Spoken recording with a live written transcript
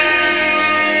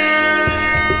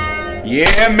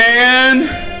Yeah, man.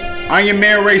 I'm your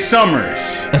man, Ray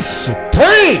Summers.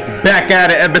 Supreme. Back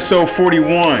at it, episode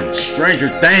 41. Stranger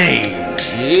Things.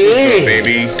 Yeah. Let's go,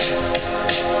 baby.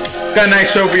 Got a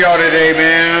nice show for y'all today,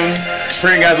 man.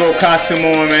 Prince got his little costume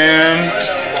on, man.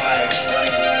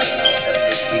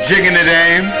 Jigging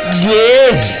today.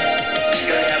 Yeah.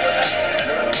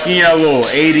 Getting y'all a little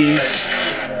 80s.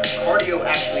 Cardio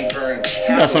actually burns.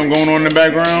 You got something going on in the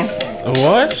background?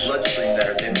 What? Bloodstream that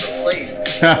have been replaced.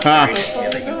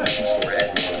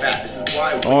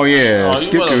 Oh, yeah. Oh,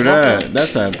 Skip through that.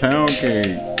 That's that pound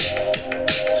cake.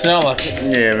 Sound like it.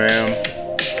 Yeah, man.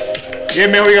 Yeah,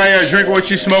 man, we got here. Drink with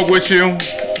you, smoke with you,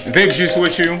 vape juice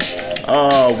with you,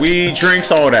 weed, drinks,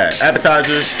 all that.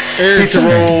 Appetizers, pizza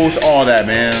rolls, all that,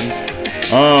 man.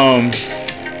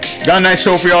 Got a nice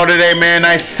show for y'all today, man.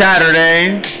 Nice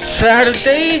Saturday.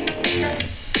 Saturday?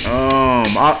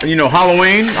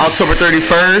 Halloween, October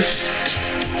 31st.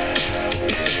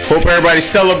 Hope everybody's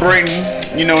celebrating,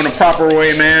 in the proper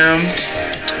way, man.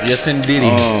 Yes,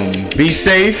 indeed. Be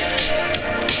safe.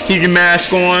 Keep your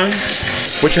mask on.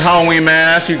 Put your Halloween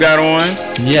mask you got on.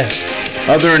 Yes.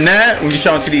 Other than that, we get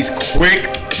y'all into these quick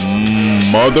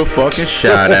motherfucking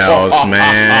shout outs,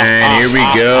 man. Here we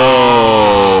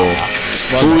go.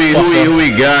 Who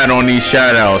we got on these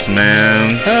shout outs,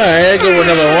 man? Alright, go with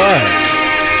number one.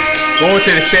 Going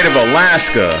to the state of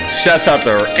Alaska. Shouts out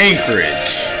to Anchorage.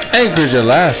 Anchorage,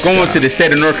 Alaska. Going to the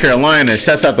state of North Carolina.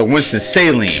 Shouts out to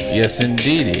Winston-Salem. Yes,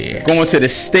 indeed. Going to the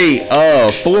state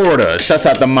of Florida. Shouts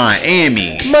out to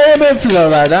Miami. Miami,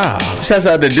 Florida. Shouts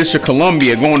out to District of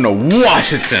Columbia. Going to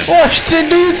Washington. Washington,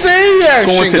 D.C.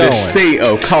 Going to the state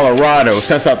of Colorado.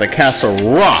 Shouts out to Castle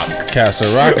Rock.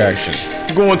 Castle Rock, action.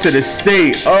 Going to the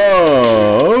state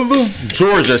of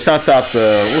Georgia. Shouts out to,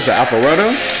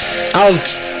 Alpharetta?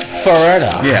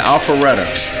 Alpharetta. Yeah, Alpharetta.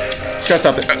 Shouts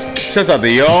out to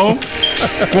y'all.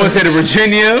 Going to the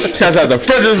Virginia. Shouts out to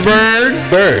Fredericksburg.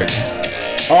 Bird.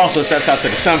 Also, shouts out to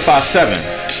the 757.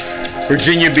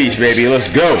 Virginia Beach, baby. Let's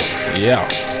go. Yeah.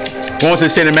 Going to the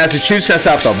state of Massachusetts. Shouts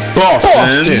out to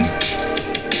Boston.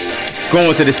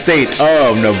 Going to the state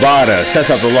of Nevada.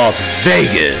 Shouts out to Las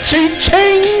Vegas.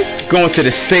 Ching-ching. Going to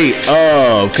the state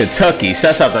of Kentucky.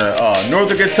 Shouts out to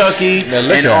Northern Kentucky.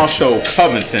 And also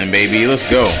Covington, baby. Let's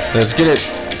go. Let's get it.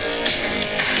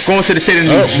 Going to the state of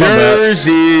New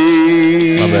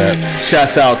Jersey. My bad.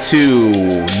 Shouts out to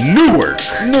Newark.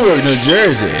 Newark, New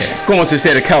Jersey. Going to the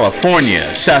state of California.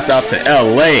 Shouts out to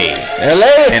LA.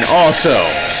 LA. And also,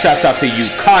 shouts out to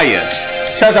Ukiah.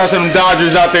 Shouts out to them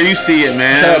Dodgers out there. You see it,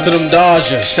 man. Shout out to them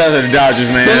Dodgers. Shout out to the Dodgers,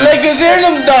 man. The Lakers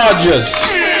and them Dodgers.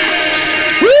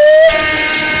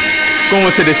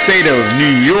 Going to the state of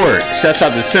New York. Shouts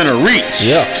out to Center Reach.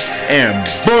 Yeah. And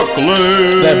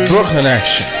Brooklyn. That Brooklyn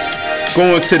action.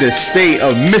 Going to the state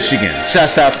of Michigan.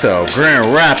 Shouts out to Grand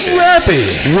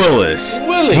Rapids. Willis.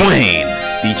 Wayne.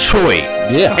 Detroit.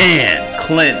 Yeah. And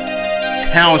Clinton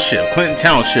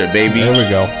Township, baby. There we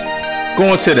go.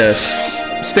 Going to the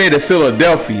state of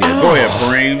Philadelphia. Go ahead,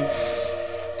 Kareem.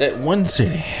 That one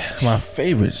city. My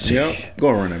favorite city. Yep.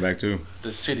 Go run that back, too.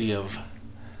 The city of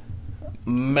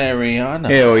Mariana.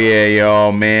 Hell yeah,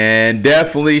 y'all, man.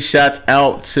 Definitely shouts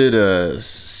out to the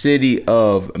city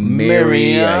of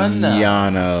Mariana.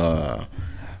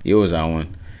 It was that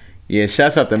one. Yeah,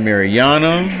 shouts out to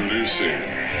Mariana.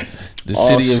 The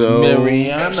city of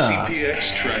Mariana.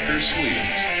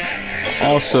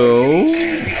 Also,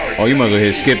 you might as well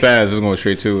hit skip ass. It's going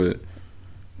straight to it.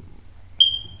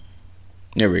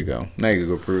 There we go. Now you can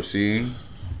go proceed.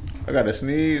 I got to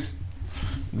sneeze.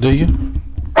 Do you?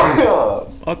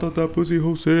 I thought that pussy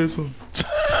hoe said something.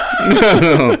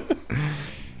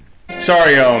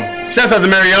 Sorry, y'all. Shouts out to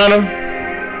Mariana.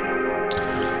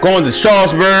 Going to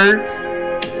Strasburg,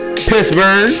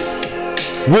 Pittsburgh,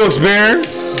 Wilkes-Barre.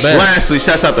 Lastly,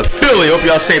 shouts out to Philly. Hope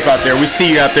y'all safe out there. We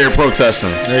see you out there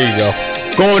protesting. There you go.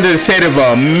 Going to the state of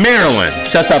Maryland.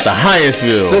 Shouts out to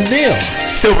Hyattsville,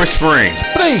 Silver Spring,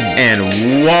 and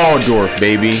Waldorf,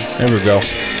 baby. There we go.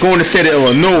 Going to the state of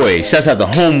Illinois. Shouts out to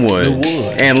Homewood.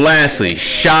 And lastly,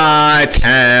 Chi-Town.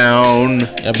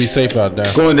 Y'all be safe out there.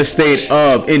 Going to the state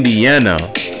of Indiana.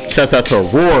 Shouts out to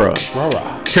Aurora.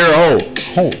 Terre Haute.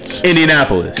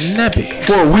 Indianapolis.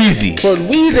 Fort Wheezy.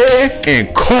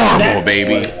 And Carmel,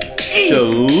 baby.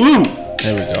 Salute.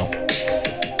 There we go.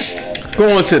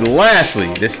 Going to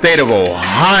lastly, the state of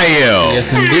Ohio.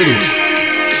 Yes, indeed.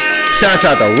 Shouts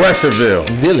out to Westerville,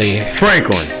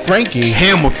 Franklin,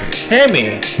 Hamilton,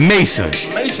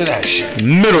 Mason action,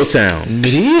 Middletown,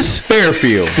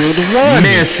 Fairfield,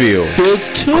 Mansfield,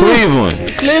 Cleveland,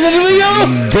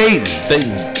 Dayton,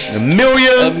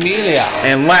 Amelia,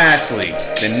 and lastly,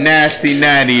 the Nasty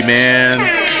Natty, man.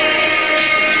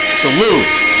 Salute.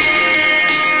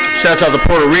 Shouts out to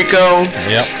Puerto Rico.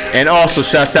 Yep. And also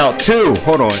shouts out to,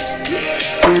 hold on.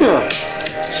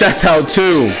 Shouts out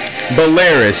to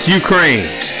Belarus, Ukraine.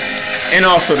 And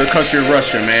also the country of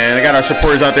Russia, man. They got our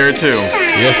supporters out there too.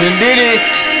 Yes, indeed.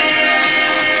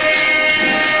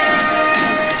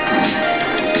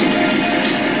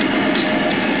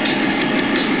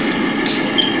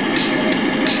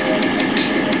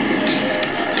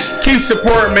 Keep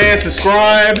supporting, man.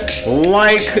 Subscribe.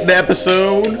 Like the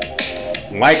episode.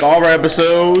 Like all our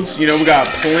episodes. You know, we got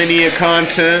plenty of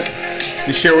content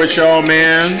to share with y'all,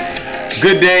 man.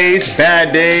 Good days,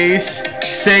 bad days,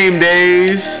 same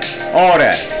days, all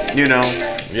that, you know.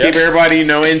 Yep. Keep everybody, you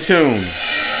know, in tune.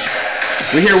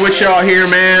 We here with y'all here,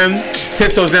 man.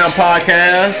 Tiptoes Down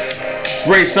Podcast. It's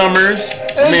Ray Summers.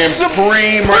 Man,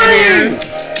 Supreme right here.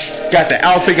 Got the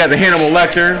outfit, got the Hannibal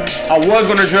Lecter. I was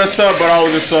going to dress up, but I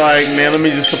was just like, man, let me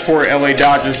just support LA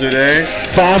Dodgers today.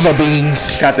 Fava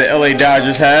beans. Got the LA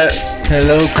Dodgers hat.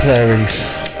 Hello,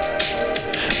 Clarice.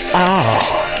 Ah.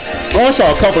 I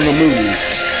saw a couple of the movies.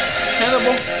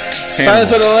 Hannibal. Silence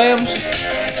of the Lambs.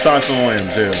 Silence of the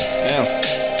Lambs, yeah.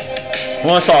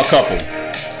 Well, I saw a couple.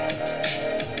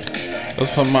 Those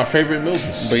are some of my favorite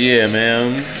movies. But yeah,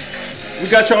 man. We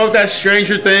got y'all with that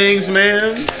Stranger Things,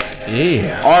 man.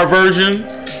 Yeah. Our version.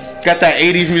 Got that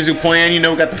 80s music playing, you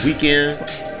know, got the weekend.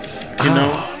 You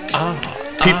know.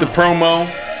 Keep the promo.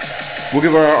 We'll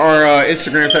give our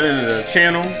Instagram to the end of the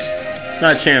channel.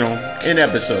 Not channel. In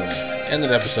episode. End of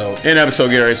the episode. In episode,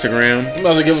 get our Instagram. I'm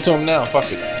about to give it to him now.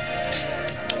 Fuck it.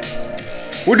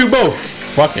 We'll do both.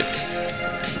 Fuck it.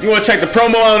 You want to check the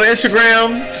promo out on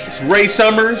Instagram? It's Ray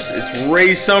Summers. It's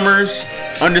Ray Summers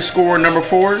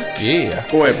 _4. Yeah.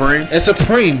 Go ahead, Preem. It's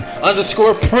Supreme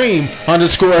 _Preem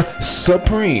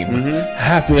 _Supreme. Mm-hmm.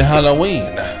 Happy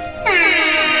Halloween.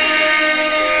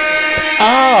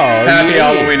 Oh, Happy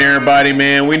Halloween, everybody,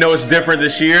 man. We know it's different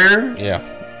this year. Yeah.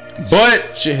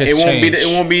 But it won't changed. be. It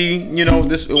won't be. You know,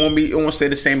 this. It won't be. It won't stay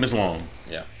the same as long.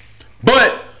 Yeah.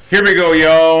 But here we go,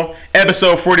 y'all.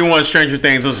 Episode 41, Stranger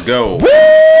Things. Let's go. Woo!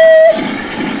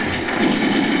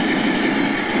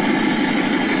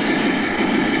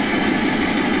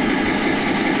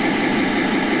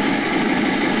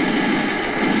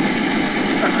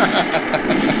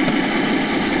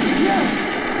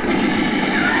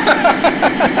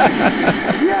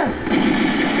 Yes.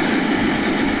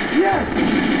 Yes.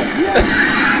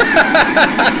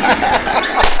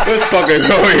 Let's fucking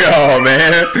go, y'all,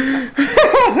 man.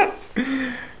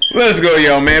 Let's go,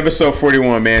 y'all, man. Episode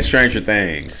 41, man. Stranger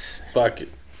Things. Fuck it.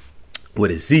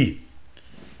 With a Z.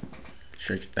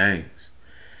 Stranger Things.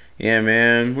 Yeah,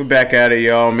 man. We're back at it,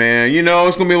 y'all, man. You know,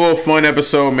 it's going to be a little fun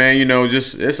episode, man. You know,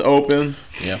 just, it's open.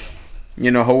 Yeah.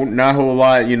 You know, not a whole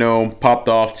lot, you know, popped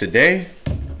off today.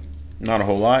 Not a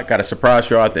whole lot. Got a surprise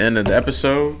for y'all at the end of the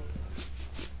episode.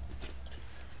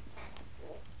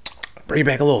 Bring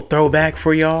back a little throwback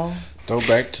for y'all.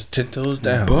 Throwback to Tiptoes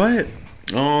Down. But,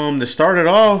 to start it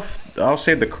off, I'll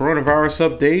say the coronavirus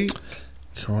update.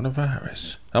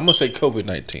 Coronavirus. I'm going to say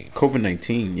COVID-19.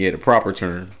 COVID-19, yeah, the proper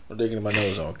term. I'm digging in my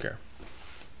nose, I don't care.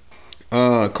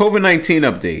 COVID-19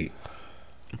 update.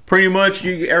 Pretty much,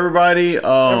 everybody.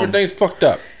 Everything's fucked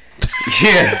up.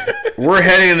 Yeah, we're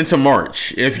heading into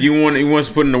March. If you want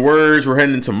to put in the words, we're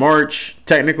heading into March,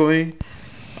 technically.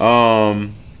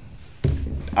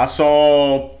 I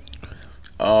saw,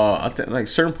 I think like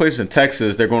certain places in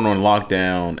Texas, they're going on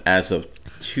lockdown as of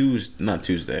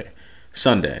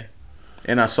Sunday.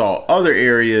 And I saw other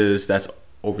areas that's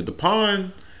over the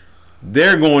pond,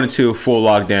 they're going into a full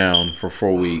lockdown for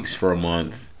 4 weeks, for a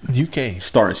month. UK.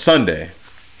 Starting Sunday.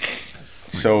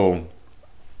 So,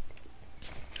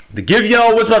 to give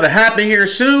y'all what's about to happen here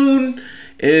soon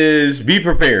is be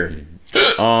prepared.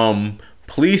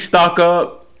 Please stock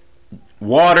up.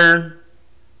 Water,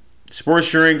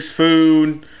 sports drinks,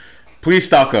 food. Please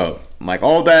stock up. Like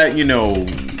all that, you know,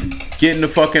 getting the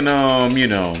fucking, you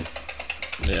know.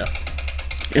 Yeah.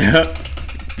 Yeah.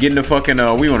 Getting the fucking,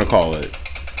 what do you want to call it?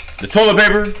 The toilet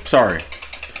paper? Sorry.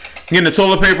 Getting the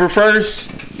toilet paper first.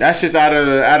 That's just out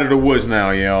of the woods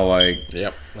now, you know, like.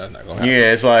 Yep. That's not gonna happen.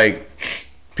 Yeah, it's like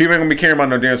people ain't gonna be caring about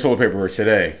no damn toilet paper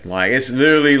today. Like it's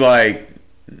literally like,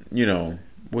 you know,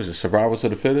 what's it? Survival to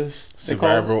the fittest.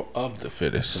 Survival of the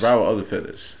fittest. Survival of the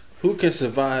fittest. Who can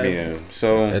survive? Yeah.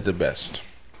 So at the best.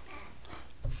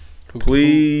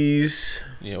 Please.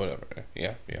 Yeah. Whatever.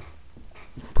 Yeah.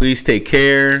 Please take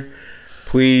care.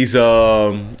 Please,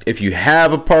 if you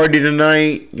have a party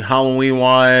tonight, Halloween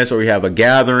wise, or you have a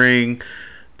gathering,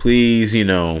 please, you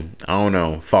know, I don't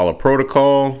know, follow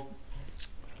protocol.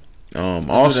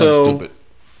 Also,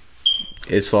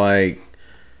 it's like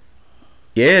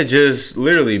Yeah, just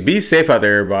literally be safe out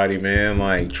there, everybody, man.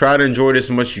 Like, try to enjoy this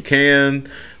as much as you can.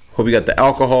 Hope you got the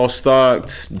alcohol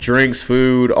stocked, drinks,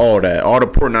 food, all that. All the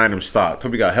important items stocked.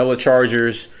 Hope you got hella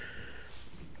chargers.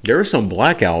 There were some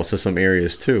blackouts in some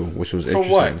areas, too, which was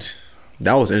interesting. For what?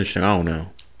 That was interesting. I don't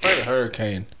know. Like a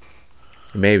hurricane.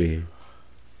 Maybe.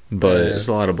 But it's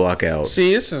a lot of blackouts.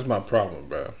 See, this is my problem,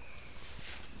 bro.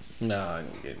 Nah, I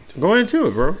ain't getting to it. Go into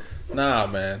it, bro. Nah,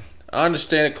 man. I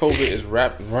understand that COVID is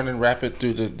running rapid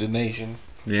through the nation,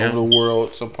 over the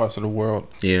world, some parts of the world.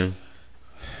 Yeah.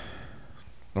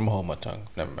 I'm gonna hold my tongue.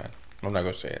 Never mind. I'm not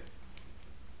gonna say it.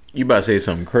 You about to say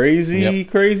something crazy? Yep.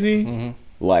 Crazy?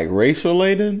 Mm-hmm. Like race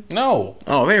related? No.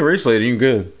 Oh, man, race related. You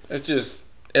good? It's just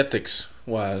ethics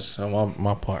wise on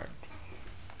my part.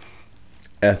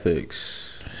 Ethics.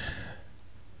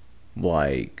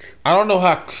 Like, I don't know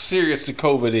how serious the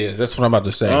COVID is. That's what I'm about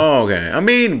to say. oh, okay. I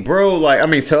mean, bro, like, I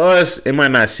mean, to us, it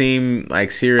might not seem like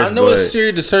serious. I know but it's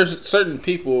serious to certain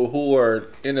people who are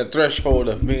in the threshold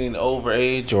of being over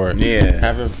age or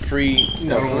having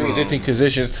pre-existing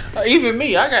conditions. Even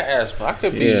me, I got asthma. I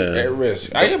could be at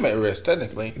risk. I am at risk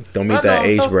technically. Don't meet that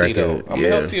age bracket. Though. I'm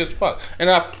healthy as fuck, and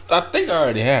I think I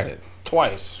already had it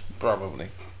twice, probably.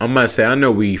 I'm about to say, I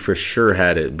know we for sure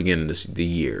had it beginning of the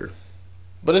year.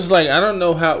 But it's like I don't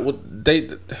know how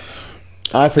they.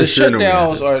 I for the sure know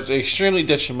shutdowns are extremely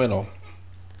detrimental.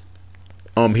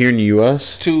 Here in the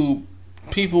U.S. to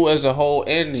people as a whole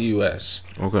in the U.S.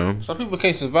 Okay. Some people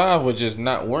can't survive with just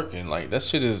not working. Like that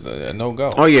shit is a no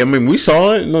go. Oh yeah, I mean we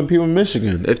saw it. People in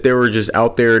Michigan, if they were just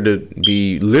out there to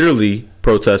be literally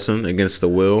protesting against the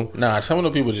will. Nah, some of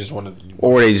the people just want to,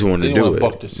 or they just want to do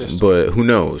buck the system. But who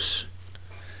knows?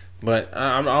 But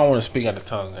I don't want to speak out of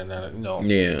tongue and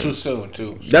too soon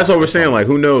too. That's what we're saying. Like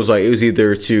who knows? Like it was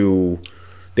either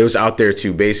they was out there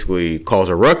to basically cause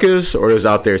a ruckus, or it was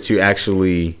out there to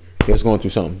actually they was going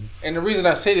through something. And the reason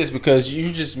I say this is because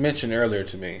you just mentioned earlier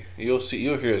to me. You'll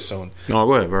hear it soon. No,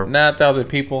 go ahead, bro. 9,000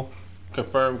 people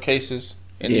confirmed cases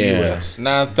in the U.S.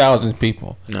 9,000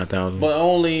 people. 9,000. But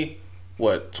only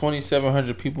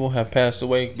 2,700 people have passed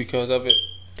away because of it.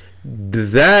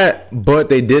 But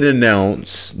they did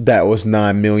announce that was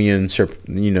 9 million.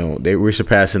 They were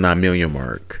surpassing 9 million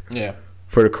mark. Yeah.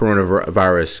 For the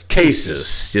coronavirus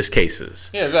cases, just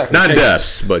cases. Yeah, exactly. Not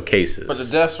deaths, but cases. But the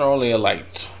deaths are only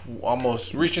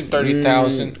almost reaching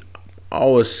 30,000. I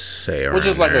would say, which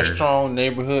is like a strong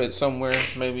neighborhood somewhere,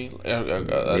 maybe a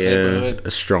neighborhood,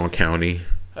 a strong county,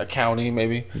 a county,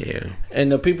 maybe. Yeah. And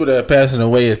the people that are passing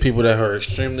away is people that are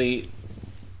extremely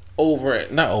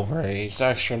not overage.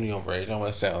 Not extremely overage. I don't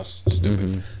want to sound stupid.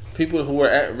 Mm-hmm. People who are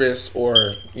at risk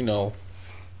or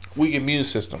weak immune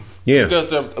system. Yeah.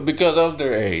 Because of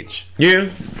their age. Yeah.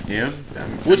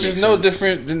 Which is no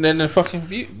different than the fucking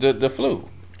the flu.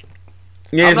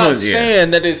 Yeah, I'm not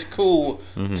saying that it's cool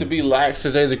to be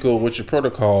lackadaisical with your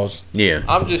protocols. Yeah.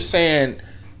 I'm just saying,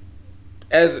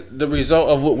 as the result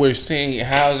of what we're seeing,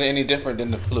 how is it any different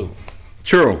than the flu?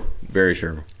 True. Very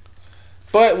true.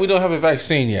 But we don't have a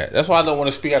vaccine yet. That's why I don't want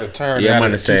to speak out of turn. Yeah, I'm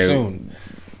going to say soon.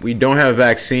 We don't have a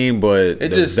vaccine, but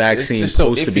the vaccine is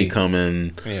supposed to be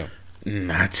coming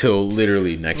not till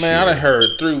literally next year. Man, I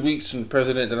heard 3 weeks from the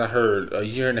president, then I heard a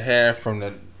year and a half from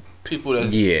the people that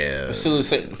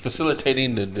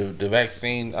facilitating the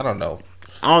vaccine. I don't know.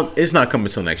 It's not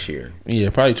coming till next year. Yeah,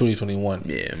 probably 2021.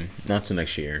 Yeah, not till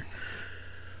next year.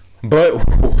 But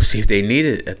we'll see if they need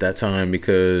it at that time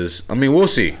because, we'll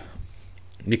see.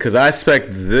 Because I expect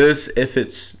this, if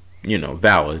it's,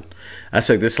 valid, I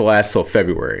expect this to last till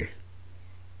February.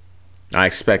 I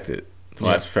expect it to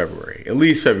last February. At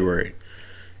least February.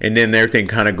 And then everything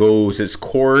kind of goes its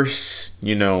course,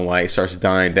 starts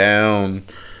dying down.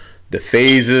 The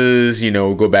phases,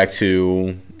 go back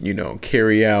to,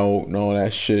 carry out and all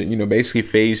that shit. Basically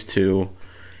phase 2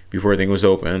 before everything was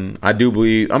open. I do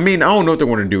believe, I don't know what they're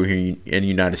going to do here in the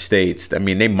United States.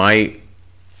 They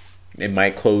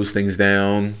might close things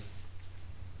down.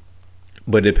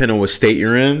 But depending on what state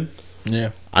you're in. Yeah.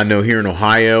 I know here in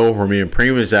Ohio, where me and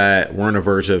Prima is at, we're on the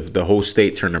verge of the whole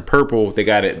state turning purple. They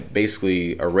got it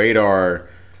basically a radar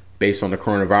based on the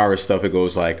coronavirus stuff. It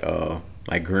goes like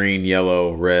green,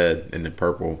 yellow, red, and then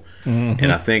purple. Mm-hmm.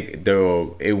 And I think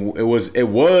though it was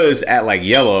at like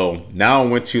yellow. Now it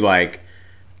went to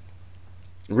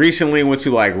recently went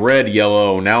to like red,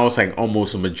 yellow. Now it's like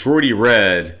almost majority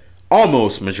red.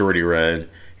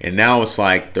 And now it's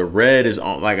like the red is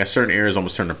on, like a certain areas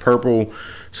almost turning purple.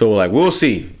 So we'll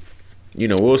see.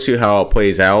 We'll see how it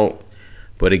plays out.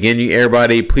 But again,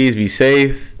 everybody, please be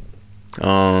safe. Chill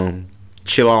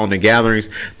out on the gatherings.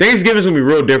 Thanksgiving's gonna be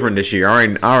real different this year.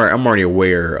 I'm already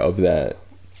aware of that.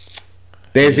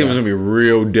 Thanksgiving's gonna be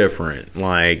real different.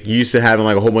 Like you used to having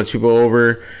like a whole bunch of people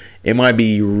over. It might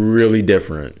be really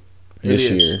different this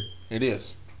year. It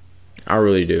is. I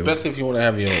really do. Especially if you want to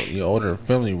have your older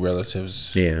family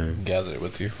relatives gathered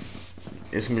with you.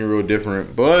 It's gonna be real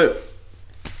different, but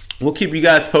we'll keep you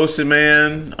guys posted,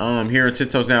 man. Here at 10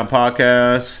 Toes Down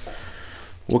Podcast,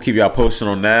 we'll keep y'all posted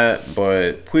on that.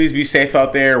 But please be safe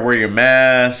out there. Wear your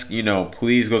mask.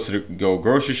 Please go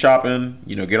grocery shopping.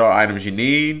 Get all items you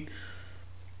need.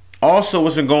 Also,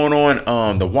 what's been going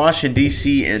on? The Washington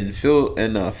D.C. and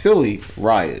Philly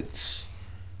riots.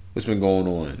 What's been going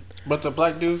on? But the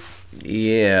black dude.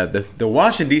 Yeah, the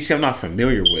Washington D.C. I'm not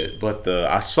familiar with, but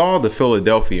I saw the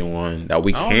Philadelphia one that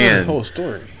we I don't know the whole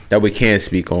story. That we can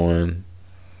speak on.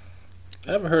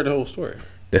 I haven't heard the whole story.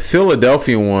 The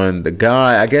Philadelphia one, the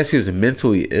guy, I guess he was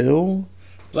mentally ill.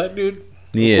 Black dude?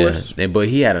 Yeah, but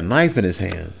he had a knife in his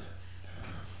hand.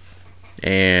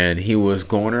 And he was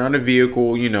going around the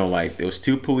vehicle, like there was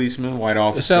two policemen, white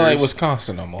officers. It sounded like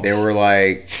Wisconsin almost. They were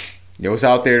like, it was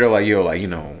out there. They're like,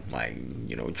 yo,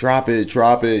 drop it.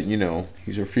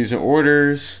 He's refusing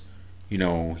orders. He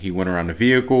went around the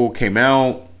vehicle, came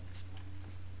out.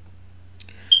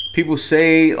 People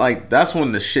say that's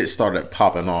when the shit started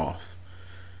popping off.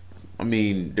 I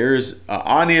mean, there's an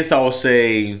audience. I will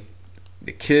say,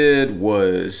 the kid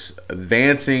was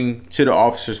advancing to the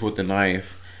officers with the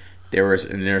knife.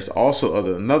 There's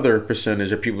also another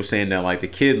percentage of people saying that the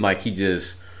kid he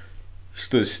just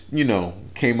stood,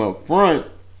 came up front,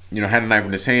 had a knife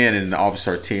in his hand, and the officer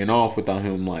started teeing off without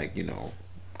him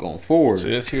going forward. So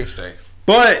that's hearsay.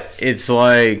 But it's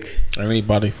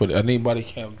anybody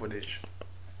cam footage.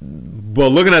 But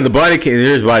looking at the body cam,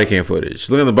 there's body cam footage.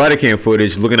 Looking at the body cam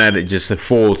footage, looking at it just a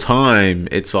full time,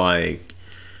 it's I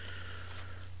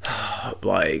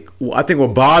think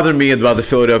what bothered me about the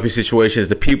Philadelphia situation is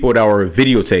the people that were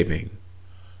videotaping.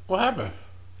 What happened?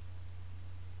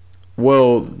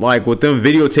 Well, with them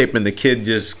videotaping, the kid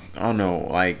just, I don't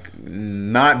know,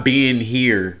 not being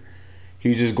here. He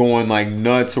was just going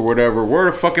nuts or whatever. Where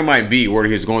the fuck it might be, where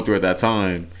he was going through at that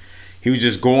time. He was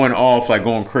just going off,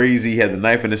 going crazy. He had the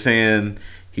knife in his hand.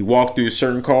 He walked through a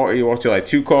certain car. He walked through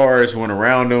two cars, went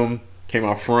around him, came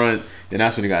out front. Then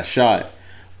that's when he got shot.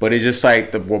 But it's just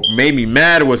what made me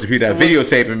mad was the people that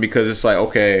videotaping, because it's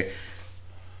okay,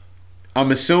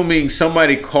 I'm assuming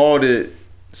somebody called it,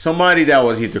 somebody that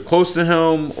was either close to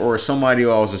him or somebody who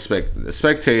was a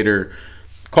spectator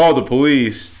called the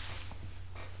police.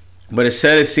 But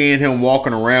instead of seeing him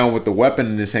walking around with the weapon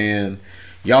in his hand,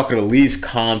 y'all could at least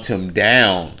calmed him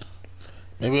down.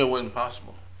 Maybe it wasn't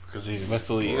possible because he's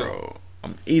mentally ill.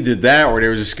 Either that or they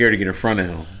were just scared to get in front of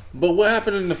him. But what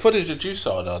happened in the footage that you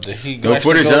saw, though? Did he I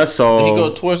saw, did he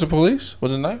go towards the police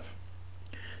with a knife?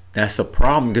 That's the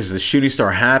problem, because the shooting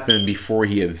star happened before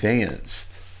he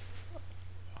advanced.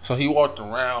 So he walked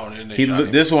around and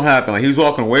this will happen. He was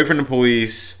walking away from the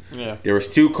police. Yeah. There was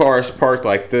two cars parked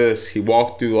like this. He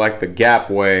walked through the gap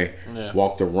way,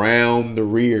 walked around the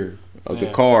rear of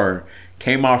the car,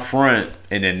 came out front,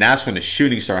 and then that's when the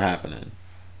shooting started happening.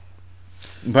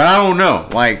 But I don't know.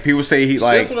 People say he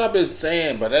that's what I've been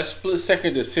saying. But that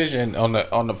split-second decision on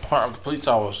the part of the police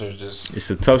officers it's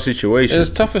a tough situation. It's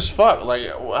tough as fuck.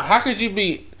 How could you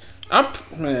be?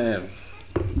 Man.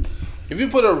 If you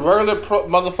put a regular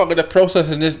motherfucker that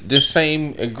processing this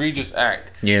same egregious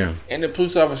act, in the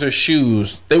police officer's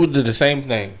shoes, they would do the same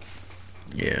thing.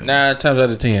 Yeah. 9 times out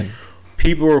of 10.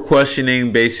 People were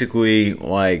questioning basically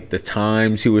the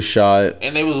times he was shot,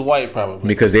 and they was white probably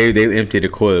because they emptied the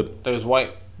clip. They was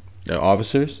white. The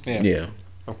officers? Yeah.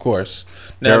 Of course.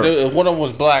 Now, if one of them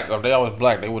was black, or they all was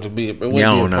black, they wouldn't be. It wouldn't be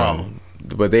a problem.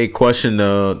 But they questioned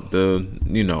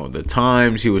the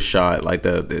times he was shot,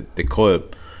 the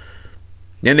clip.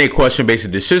 Then they questioned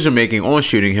basically decision making on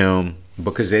shooting him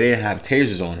because they didn't have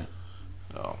tasers on him.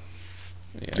 Oh.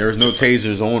 Yeah, there was no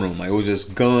tasers on him. It was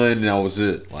just gun, and that was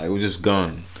it. It was just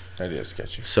gun. That is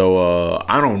sketchy. So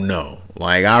I don't know.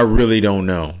 I really don't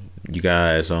know. You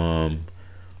guys, I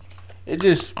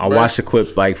watched the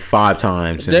clip 5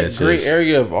 times. And that gray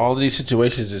area of all these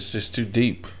situations is just too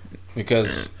deep,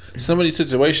 because some of these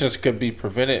situations could be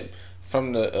prevented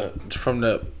from the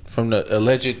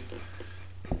alleged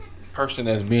person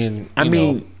that's being.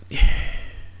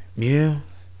 Yeah.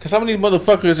 Because some of these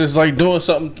motherfuckers is doing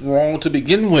something wrong to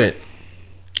begin with.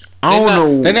 I don't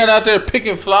know. They're not out there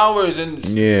picking flowers and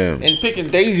picking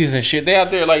daisies and shit. They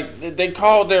out there they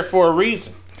called there for a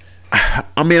reason. I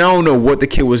don't know what the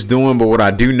kid was doing, but what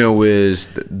I do know is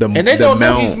and they don't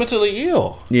know he's mentally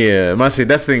ill. Yeah, I say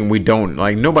that's the thing we don't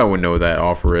nobody would know that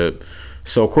off rip.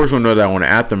 So of course we'll know that on the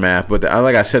aftermath. But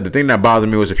like I said, the thing that bothered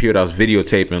me was the people that was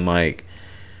videotaping.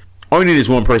 all you need is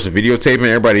one person videotaping.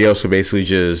 Everybody else can basically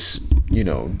just, you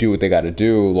know, do what they got to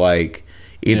do. Like,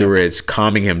 either it's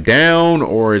calming him down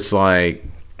or it's like,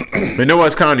 but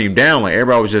nobody's calming him down. Like,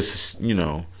 everybody was just, you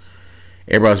know,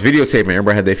 everybody's videotaping.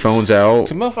 Everybody had their phones out.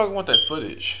 The motherfucker want that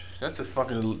footage. That's the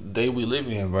fucking day we live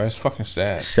in, bro. It's fucking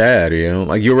sad. Sad, you know.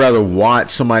 Like, you'd rather watch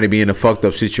somebody be in a fucked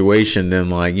up situation than,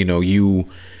 like, you know, you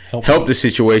help the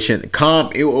situation.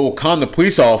 It will calm the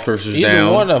police officers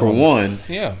down, for one.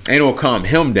 Yeah. And it will calm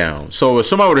him down. So if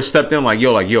somebody would have stepped in like,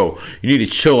 yo, you need to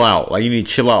chill out. Like, you need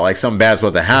to chill out. Like, something bad's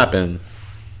about to happen.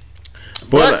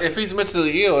 But if he's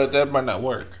mentally ill, that might not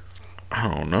work. I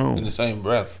don't know. In the same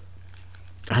breath.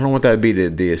 I don't want that to be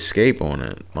the escape on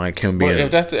it. Like, him being...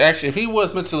 But if he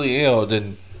was mentally ill,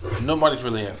 then nobody's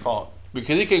really at fault.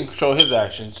 Because he can control his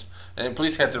actions. And the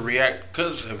police have to react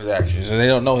because of his actions, and they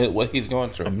don't know what he's going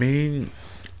through. I mean,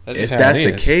 if that's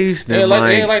the case, then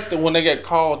they ain't like when they get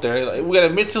called there. Like, we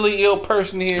got a mentally ill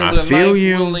person here. I feel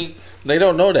you. They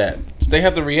don't know that. They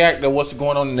have to react to what's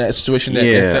going on in that situation.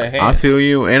 I feel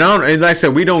you. And like I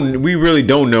said, we really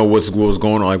don't know what's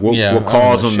going on. Like what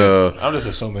caused them to. I'm just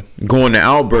assuming going to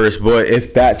outburst. But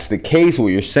if that's the case, what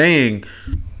you're saying.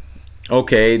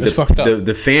 Okay,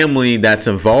 the family that's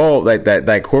involved,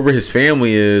 like whoever his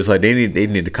family is, like they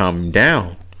need to calm him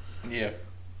down. Yeah.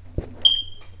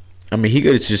 I mean, he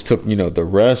could have just took, you know, the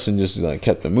rest and just like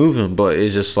kept it moving, but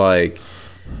it's just like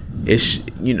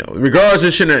you know, regardless,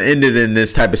 it shouldn't have ended in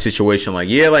this type of situation. Like,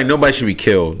 yeah, like nobody should be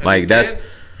killed. Like that's,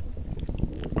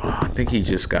 I think he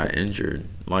just got injured,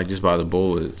 like just by the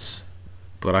bullets,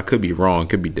 but I could be wrong.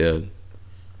 Could be dead.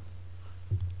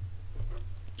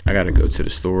 I gotta go to the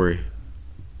story.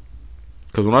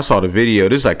 Because when I saw the video,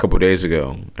 this is like a couple days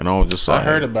ago, and I was just like... I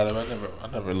heard about it, I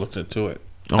never looked into it.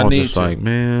 I was just like,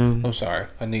 man... I'm sorry.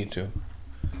 I need to.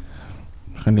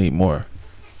 I need more.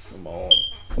 My own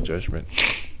judgment.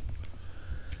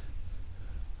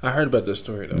 I heard about this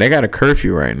story, though. They got a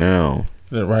curfew right now.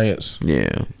 The riots?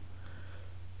 Yeah.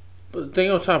 But the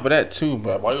thing on top of that, too,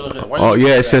 bro. Why you looking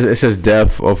it says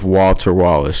death of Walter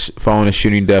Wallace. Following the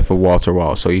shooting death of Walter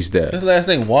Wallace. So he's dead. His last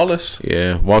name Wallace?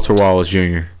 Yeah, Walter Wallace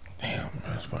Jr. Damn.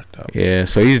 Fucked up. Yeah,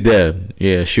 so he's dead.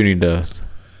 Yeah, shooting death.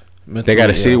 They got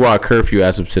a citywide curfew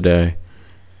as of today.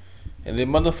 And then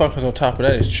motherfuckers on top of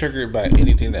that is triggered by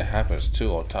anything that happens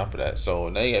too. On top of that, so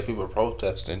now you got people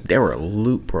protesting. They were a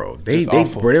loop, bro. They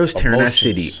was tearing that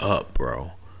city up,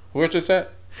 bro. Where's this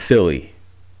at? Philly.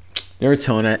 They was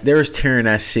tearing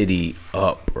that city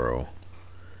up, bro.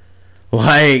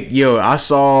 Like, yo, I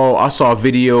saw a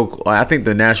video. I think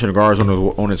the National Guard's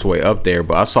on its way up there,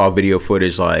 but I saw video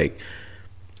footage like.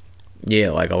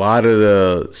 Yeah, like a lot of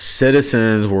the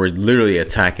citizens were literally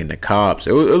attacking the cops.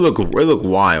 It looked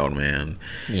wild, man.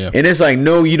 Yeah. And it's like,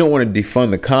 no, you don't want to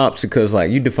defund the cops because like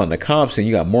you defund the cops and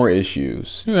you got more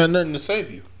issues. You got nothing to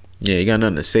save you. Yeah, you got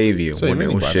nothing to save you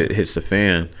when shit hits the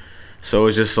fan. So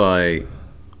it's just like,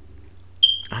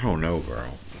 I don't know, bro.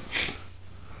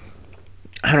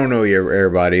 I don't know,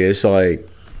 everybody. It's like,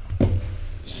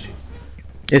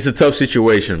 it's a tough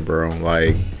situation, bro.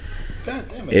 Like. God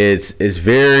damn it. It's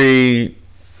very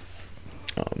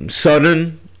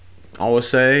sudden, I would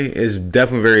say. It's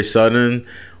definitely very sudden.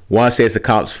 Will I say it's the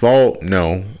cop's fault?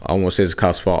 No, I won't say it's the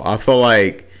cop's fault. I feel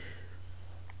like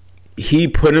he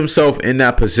put himself in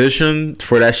that position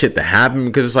for that shit to happen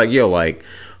because it's like, yo, like,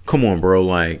 come on, bro.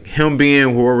 Like, him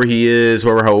being whoever he is,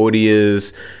 whoever how old he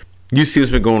is, you see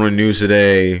what's been going on in the news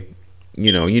today.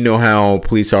 You know how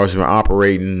police officers have been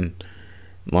operating.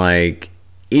 Like,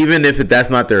 even if that's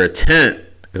not their intent,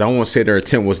 because I won't say their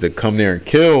intent was to come there and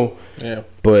kill. Yeah.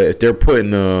 But if they're put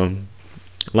in a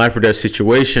life or death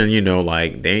situation,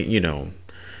 like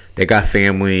they got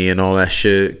family and all that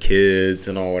shit, kids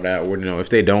and all of that. Or, if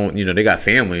they don't, they got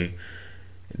family.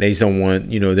 They just don't want,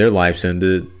 their lives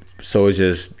ended. So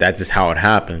that's just how it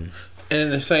happened. And in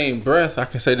the same breath, I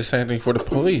can say the same thing for the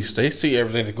police. They see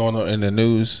everything that's going on in the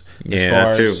news.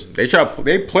 Yeah, too.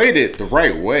 They played it the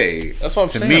right way. That's what I'm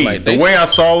saying. Me, like, the way I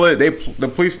saw it, the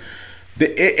police.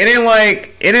 It ain't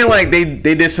like they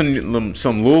did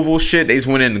some Louisville shit. They just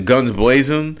went in guns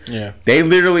blazing. Yeah. They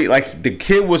literally, like, the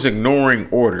kid was ignoring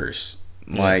orders.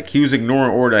 Like, he was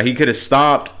ignoring order. He could have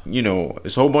stopped.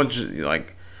 This whole bunch of,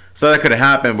 like, so that could have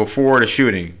happened before the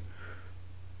shooting.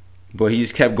 But he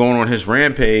just kept going on his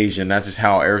rampage, and that's just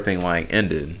how everything, like,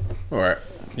 ended. All right.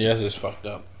 Yeah, that's just fucked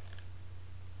up.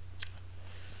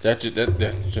 That's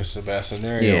just a bad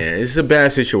scenario. Yeah, it's a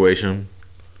bad situation.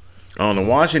 On the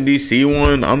Washington, D.C.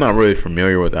 one, I'm not really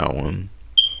familiar with that one.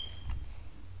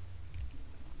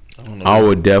 I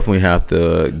would definitely have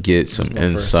to get some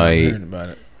insight.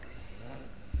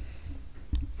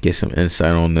 Get some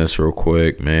insight on this real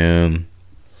quick, man.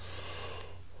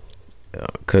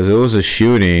 because it was a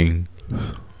shooting,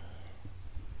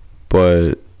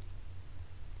 but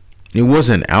it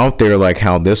wasn't out there like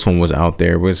how this one was out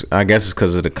there. I guess it's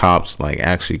because of the cops like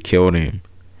actually killed him.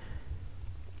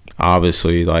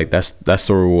 Obviously, like that's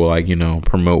the rule. Like, you know,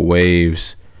 promote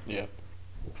waves. Yeah.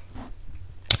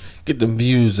 Get the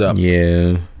views up.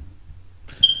 Yeah.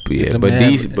 But yeah,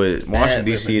 but Washington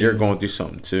D.C. they're going through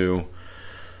something too.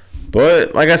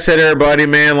 But like I said, everybody,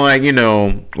 man, like, you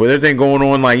know, with everything going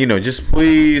on, like, you know, just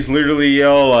please, literally,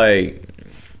 yo, like,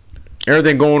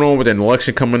 everything going on with an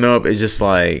election coming up is just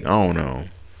like, I don't know.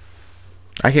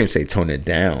 I can't even say tone it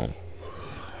down.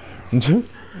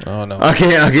 Oh no, I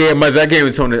can't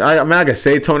even tone it. I mean, I can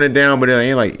say tone it down, but it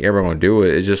ain't like everyone gonna do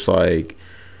it. It's just like,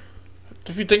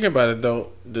 if you think about it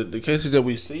though, the cases that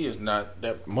we see is not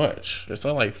that much. It's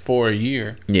not like 4 a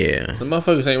year. yeah, The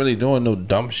motherfuckers ain't really doing no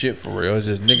dumb shit for real. It's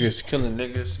just niggas killing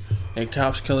niggas and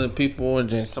cops killing people, and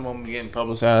then some of them getting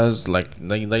publicized like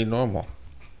they normal.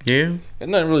 yeah. There's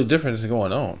nothing really different that's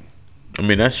going on. I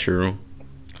mean, that's true.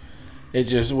 It's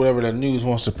just whatever the news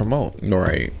wants to promote.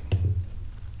 Right.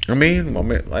 I mean,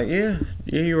 like, yeah,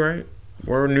 you're right.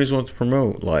 Whatever news wants to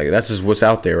promote, like, that's just what's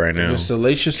out there right now. If it's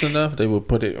salacious enough, they would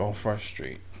put it on Front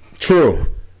Street. True.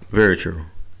 Very true.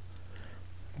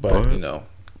 But you know,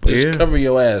 just cover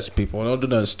your ass, people. Don't do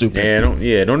nothing stupid. Don't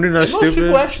do nothing stupid. Most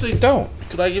people actually don't.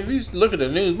 Cause like if you look at the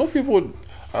news, most people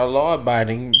are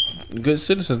law-abiding, good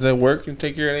citizens that work and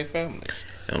take care of their families.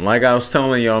 And like I was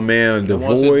telling y'all, man, The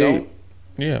ones that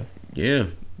don't, yeah.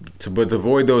 But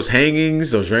avoid those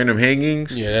hangings, those random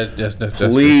hangings. Yeah, that's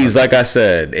please, like I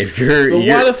said, if you're. But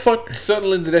why the fuck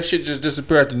suddenly did that shit just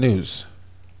disappear at the news?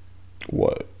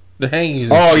 What? The hangings.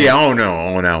 Oh yeah, I don't know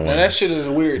on that one. Now, that shit is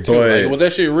weird too. Like, was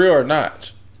that shit real or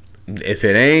not? If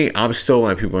it ain't, I'm still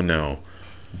letting people know.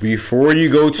 Before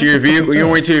you go to your vehicle, you're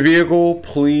going to your vehicle,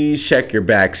 please check your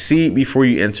back seat before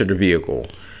you enter the vehicle.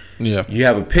 Yeah. You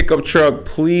have a pickup truck,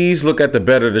 please look at the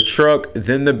bed of the truck,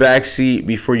 then the back seat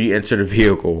before you enter the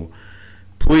vehicle.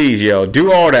 Please, yo,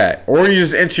 do all that. Or you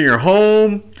just enter your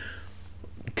home.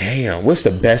 Damn, what's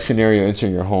the best scenario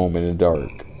entering your home in the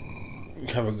dark? You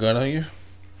have a gun on you?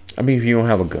 I mean, if you don't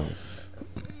have a gun.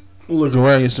 Look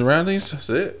around your surroundings,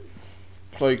 that's it.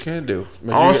 That's all you can do.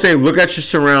 I'll say look at your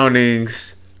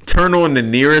surroundings, turn on the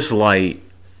nearest light.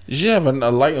 You should have a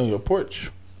light on your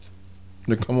porch.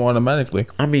 To come on automatically.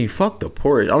 I mean, fuck the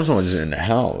porch. I was on just in the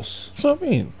house. That's what I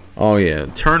mean. Oh yeah,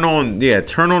 turn on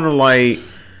the light.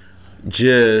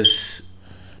 Just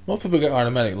most people got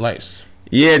automatic lights.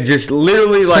 Yeah, just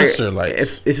literally like sensor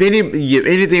lights. If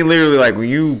anything, literally like when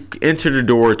you enter the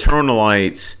door, turn on the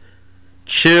lights,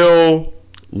 chill,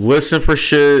 listen for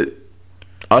shit.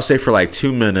 I'll say for like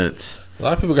 2 minutes. A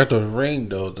lot of people got those ring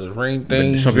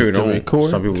things. Some people don't.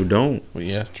 Some people don't. Well,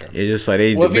 yeah, true. It's just like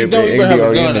they. Well, if you don't, you better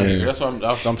have a gun on you. That's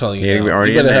what I'm telling you. Yeah,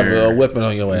 you better have a weapon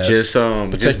on your ass. Just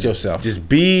protect yourself. Just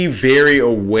be very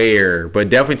aware,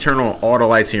 but definitely turn on all the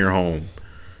lights in your home.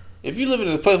 If you live in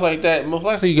a place like that, most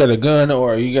likely you got a gun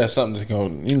or you got something that's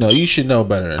going. You know, you should know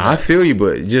better than that. I feel you,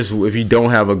 but just if you don't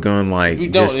have a gun, like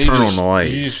just turn on the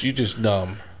lights. You just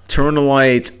dumb. Turn the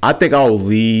lights. I think I'll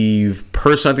leave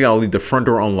the front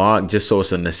door unlocked just so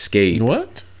it's an escape.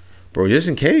 What? Bro, just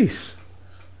in case.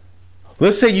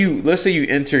 Let's say you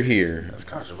enter here. That's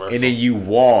controversial. And then you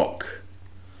walk.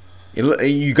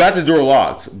 You got the door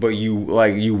locked, but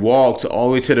you walked all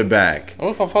the way to the back. What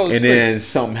if I fall asleep? And then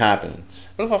something happens.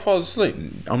 What if I fall asleep?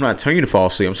 I'm not telling you to fall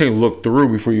asleep. I'm saying look through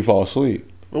before you fall asleep.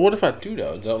 But what if I do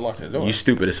though? Don't lock the door. You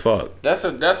stupid as fuck.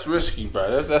 That's risky,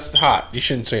 bro. That's hot. You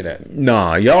shouldn't say that.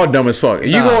 Nah, y'all dumb as fuck.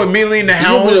 You go immediately in the house.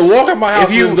 You want me to walk in my house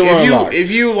with the door unlocked. If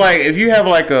you have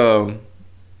like a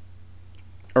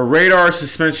radar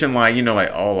suspension,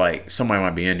 like somebody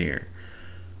might be in here.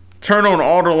 Turn on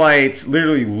all the lights.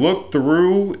 Literally look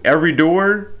through every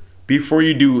door before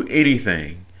you do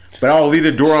anything. But I'll leave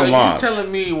the door unlocked. So you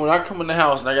telling me when I come in the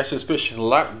house and I got suspicion,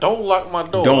 don't lock my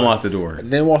door. Don't lock the door.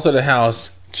 And then walk to the house,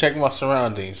 check my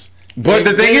surroundings. But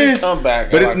the thing is, come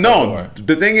back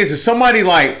the thing is, if somebody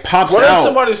like pops out, if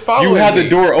somebody's following you have me? the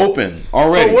door open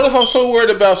already. So what if I'm so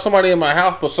worried about somebody in my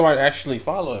house, but somebody actually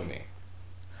following me?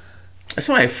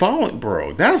 Somebody following,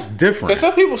 bro. That's different.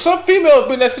 Because some females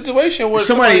been in that situation where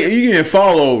somebody you get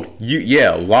followed.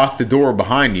 Lock the door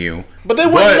behind you. But they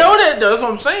wouldn't know that, though. That's what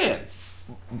I'm saying.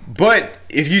 But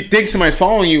if you think somebody's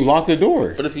following you, lock the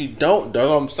door. But if you don't, that's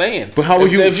what I'm saying. But how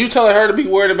would if you telling her to be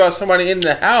worried about somebody in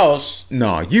the house?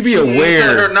 No, you be aware. You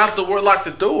telling her not to lock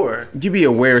the door. You be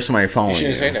aware of somebody following you.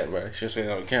 You shouldn't say that, bro. You should say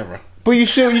that on camera. But you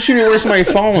should be aware of somebody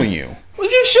following you. Well,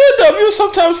 you should though. You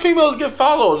sometimes females get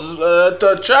followed.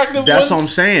 The attractive. That's ones. what I'm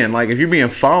saying. Like if you're being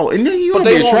followed, and then you but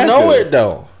they won't know it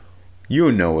though.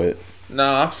 You'll know it.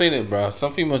 Nah, I've seen it, bro.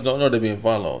 Some females don't know they're being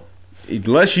followed.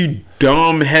 Unless you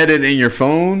dumb headed in your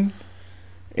phone.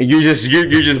 And you're just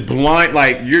blind,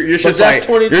 like you're just like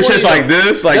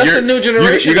this, like that's the new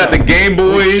generation. You got the Game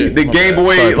Boy, the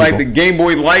Game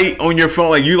Boy Light on your phone,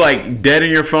 like you like dead in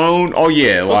your phone. Oh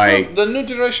yeah, like the new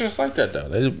generation is like that though.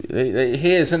 They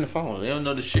heads in the phone. They don't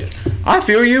know the shit. I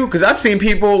feel you, cause I've seen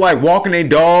people like walking their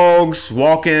dogs,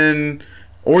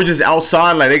 or just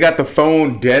outside, like they got the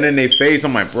phone dead in their face.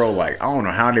 I'm like, bro, like I don't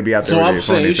know how they be out there. So I'm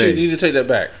saying you need to take that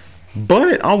back.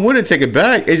 But I wouldn't take it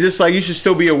back. It's just like you should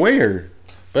still be aware.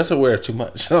 That's aware too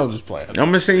much. I'm just playing.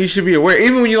 I'm just saying you should be aware.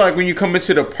 Even when you come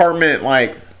into the apartment,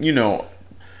 like,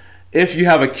 if you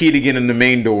have a key to get in the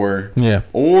main door, yeah,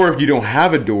 or if you don't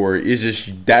have a door,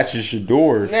 that's just your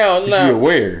door. Now, you should be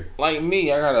aware. Like me,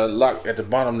 I got a lock at the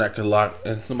bottom that can lock,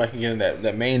 and somebody can get in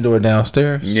that main door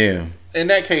downstairs. Yeah. In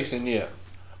that case, then yeah.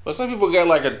 But some people got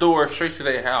like a door straight to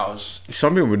their house.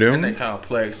 Some people do. In that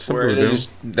complex,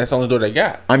 that's the only door they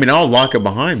got. I mean, I'll lock it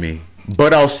behind me,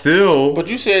 but I'll still. But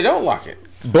you said don't lock it.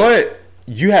 But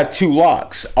you have 2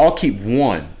 locks. I'll keep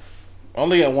one.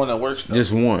 Only got one that works though.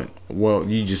 Just one. Well,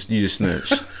 you just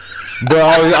snitched. But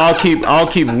I'll keep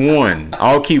one.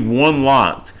 I'll keep one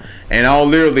locked, and I'll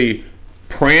literally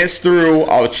prance through.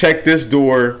 I'll check this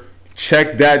door,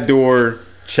 check that door,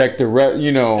 check the rest.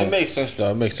 It makes sense though.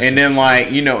 It makes sense. And then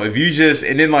if you just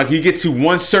you get to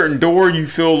one certain door, you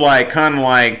feel like kind of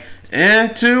like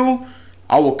to.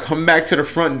 I will come back to the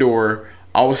front door.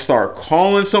 I will start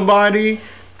calling somebody,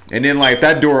 and then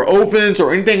that door opens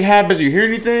or anything happens, you hear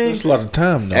anything? It's a lot of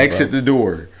time though. Exit the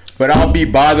door. But I'll be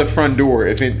by the front door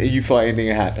if you feel like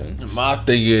anything happens. My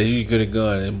thing is you get a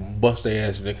gun and bust their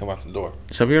ass and they come out the door.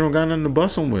 Some people don't got nothing to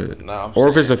bust them with. Nah, or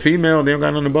if it's a female, they don't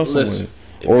got nothing to bust them with.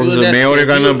 Or if it's a that, male, they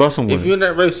got nothing to bust them with. If you're in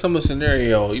that race summer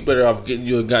scenario, you better off getting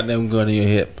you a goddamn gun in your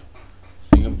hip.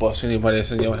 You can bust anybody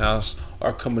that's in your house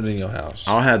or coming in your house.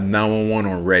 I'll have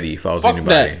 911 on ready if I was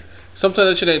anybody. That. Sometimes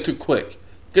that shit ain't too quick.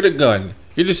 Get a gun.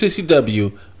 Get a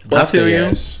CCW. Bust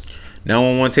their ass.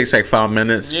 911 takes 5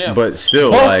 minutes, yeah. But still,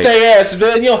 bust their ass.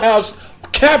 They're in your house.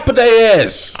 Cap their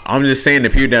ass. I'm just saying, the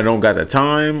people that don't got the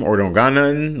time or don't got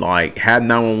nothing, have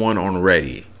 911 on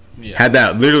ready. Yeah. Have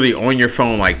that literally on your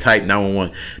phone, type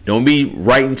 911. Don't be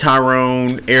writing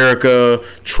Tyrone, Erica,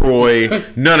 Troy,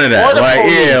 none of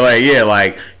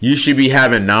that. You should be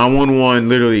having 911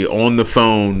 literally on the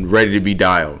phone, ready to be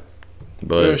dialed.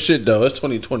 But real shit though, it's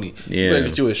 2020. Yeah, you better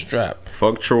get you a strap.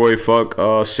 Fuck Troy, fuck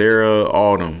Sarah,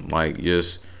 all them.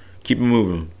 Just keep it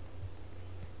moving.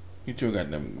 You two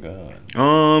got them guns.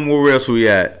 Where else we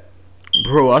at,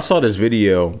 bro? I saw this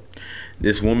video.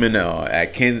 This woman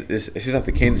at Kansas, she's at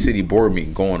the Kansas City board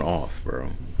meeting going off, bro,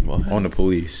 on the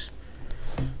police.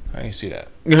 I ain't see that.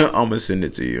 I'm gonna send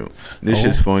it to you. This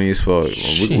shit's funny as fuck.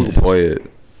 We can play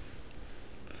it.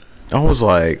 I was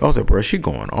like, bro, she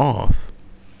going off.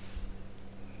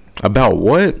 About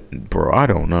what? Bro, I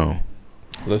don't know.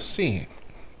 Let's see.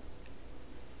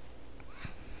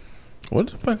 What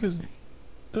the fuck is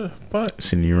the fuck?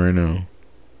 Sending you right now.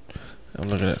 I'm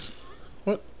looking at this.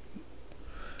 What?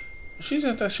 She's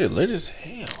at that shit late as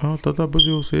hell. I thought that was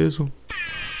your eso.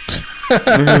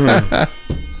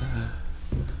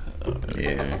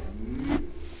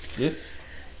 Yeah.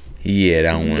 Yeah,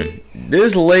 that one.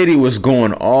 This lady was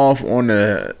going off on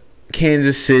the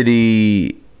Kansas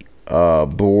City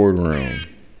boardroom.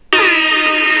 There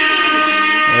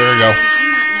we go. I'm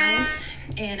not nice,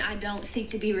 and I don't seek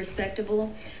to be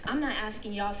respectable. I'm not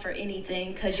asking y'all for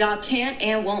anything, because y'all can't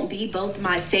and won't be both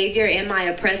my savior and my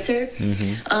oppressor.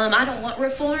 I don't want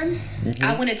reform.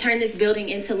 I want to turn this building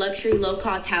into luxury,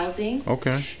 low-cost housing.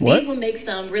 Okay. These will make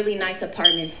some really nice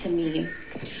apartments to me.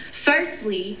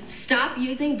 Firstly, stop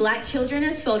using black children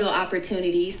as photo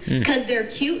opportunities, because they're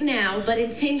cute now, but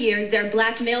in 10 years, they're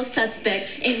black male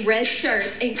suspect in red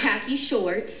shirts and khaki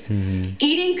shorts.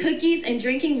 Eating cookies and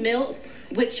drinking milk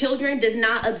with children does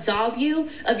not absolve you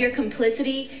of your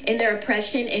complicity in their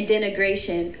oppression and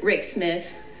denigration, Rick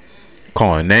Smith.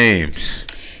 Calling names.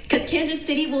 Because Kansas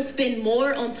City will spend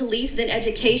more on police than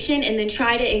education and then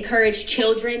try to encourage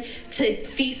children to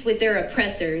feast with their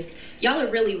oppressors. Y'all are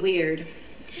really weird.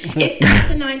 It's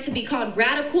asinine to be called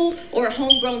radical or a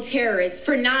homegrown terrorist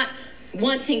for not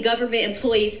wanting government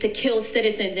employees to kill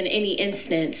citizens in any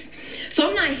instance. So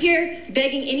I'm not here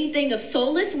begging anything of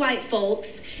soulless white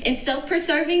folks and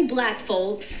self-preserving black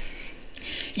folks.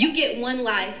 You get one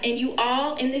life, and you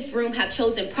all in this room have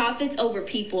chosen profits over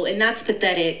people, and that's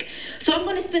pathetic. So I'm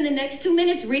going to spend the next 2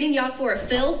 minutes reading y'all for a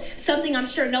filth, something I'm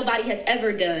sure nobody has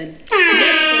ever done. Nathan, the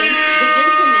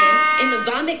gentleman, in the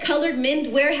vomit-colored men's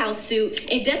warehouse suit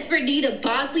in desperate need of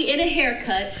Bosley and a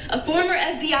haircut, a former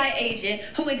FBI agent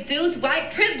who exudes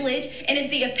white privilege and is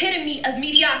the epitome of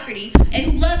mediocrity, and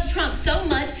who loves Trump so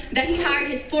much that he hired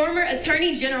his former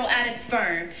attorney general at his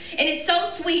firm. And it's so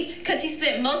sweet because he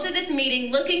spent most of this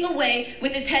meeting looking away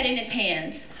with his head in his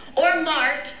hands. Or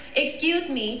Mark,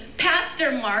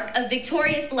 Pastor Mark of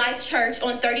Victorious Life Church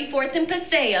on 34th and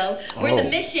Paseo, where the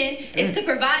mission is to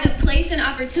provide a place and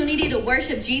opportunity to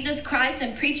worship Jesus Christ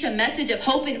and preach a message of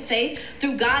hope and faith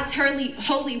through God's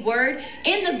holy word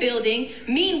in the building.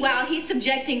 Meanwhile, he's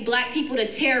subjecting black people to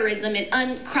terrorism and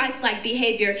un-Christ-like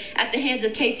behavior at the hands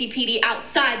of KCPD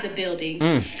outside the building.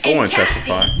 Go on,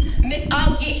 testify. Miss,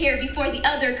 I'll get here before the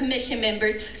other commission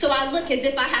members, so I look as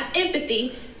if I have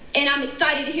empathy, and I'm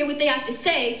excited to hear what they have to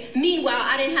say. Meanwhile,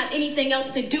 I didn't have anything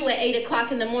else to do at 8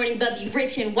 o'clock in the morning but be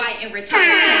rich and white and retired.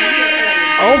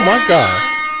 Oh my God.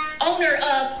 Owner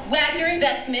of Wagner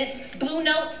Investments, Blue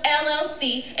Notes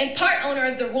LLC, and part owner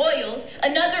of the Royals,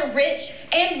 another rich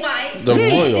and white,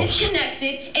 and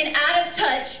disconnected and out of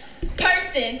touch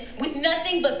person with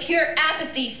nothing but pure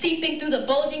apathy seeping through the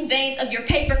bulging veins of your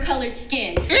paper-colored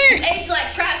skin. You age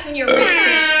like trash when you're racist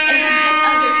and subject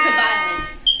others to violence.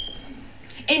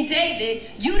 And David,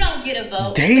 you don't get a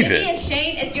vote. David. Would it be a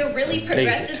shame if your really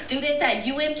progressive students at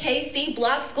UMKC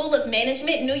Block School of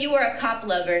Management knew you were a cop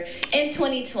lover in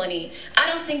 2020? I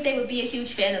don't think they would be a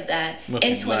huge fan of that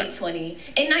in 2020.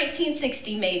 In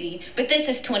 1960 maybe, but this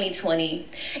is 2020.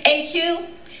 And Q,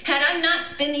 had I not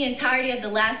spent the entirety of the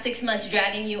last 6 months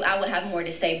dragging you, I would have more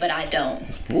to say, but I don't.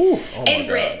 Ooh. Oh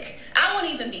and Rick, I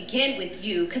won't even begin with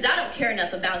you because I don't care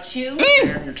enough about you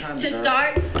to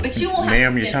start, but you will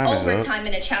have to spend overtime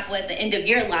in a chapel at the end of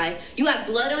your life. You have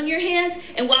blood on your hands,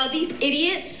 and while these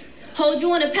idiots hold you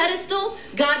on a pedestal,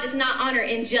 God does not honor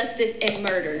injustice and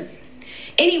murder.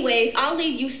 Anyways, I'll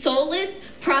leave you soulless,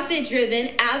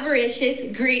 profit-driven, avaricious,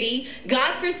 greedy,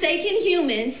 God-forsaken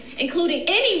humans, including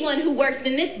anyone who works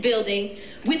in this building,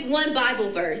 with one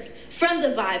Bible verse from the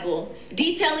Bible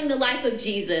detailing the life of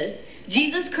Jesus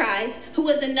Christ, who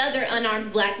was another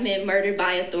unarmed black man murdered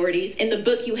by authorities in the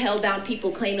book you hellbound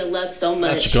people claim to love so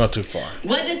much. That's gone too far.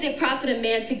 What does it profit a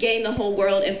man to gain the whole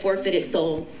world and forfeit his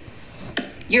soul?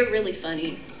 You're really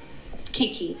funny.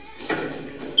 Kiki.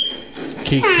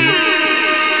 Kiki.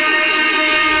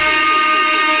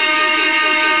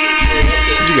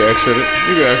 You can exit it.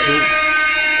 You can exit it.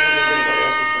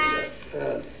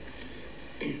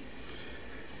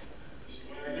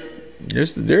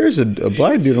 There's a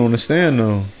black dude on the stand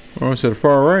though. Or to the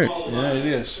far right. Yeah, it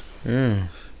is. Yeah.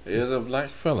 It is a black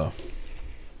fellow.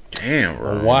 Damn,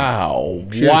 bro. Wow.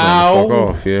 She was going the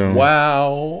fuck off, yeah.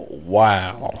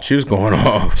 Wow. She was going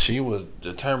off. She was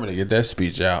determined to get that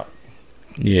speech out.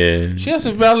 Yeah. She had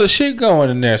some valid shit going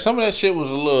in there. Some of that shit was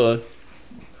a little...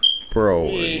 Bro,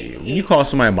 when you call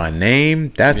somebody by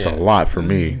name, that's a lot for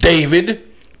me. David,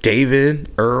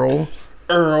 Earl,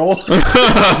 Earl, all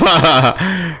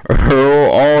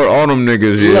them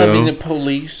niggas, loving the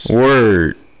police.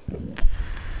 Word.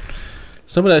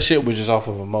 Some of that shit was just off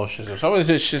of emotions. Some of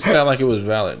that shit sounded like it was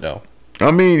valid though.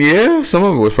 I mean, yeah, some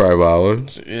of it was probably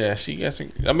valid. Yeah, she gets.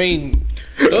 I mean,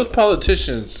 those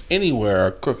politicians anywhere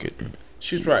are crooked.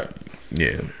 She's right.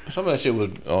 Yeah. Some of that shit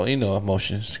was,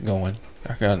 emotions going.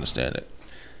 I can understand it.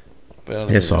 But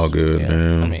it's all good,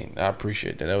 man. I mean, I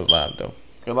appreciate that. That was live though.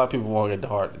 A lot of people won't get the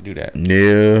heart to do that.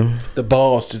 Yeah. The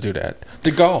balls to do that.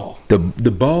 The gall. The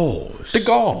balls. The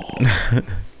gall.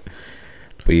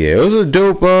 But yeah, it was a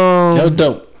dope. That was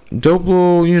dope. Dope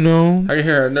little, I could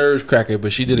hear her nerves cracking,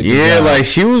 but she did a good job. Like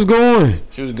she was going.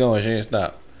 She was going. She didn't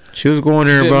stop. She was going,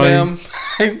 everybody.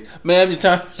 Said, ma'am, your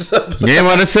time's up. Yeah, I'm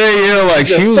about to say, like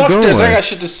she was going. This, I got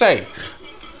shit to say.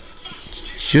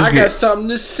 I got something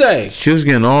to say. She was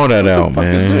getting all that out, man. What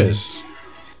the fuck is this?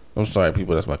 I'm sorry,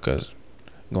 people. That's my cousin.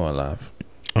 Going live.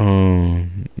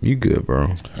 You good,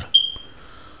 bro?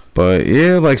 But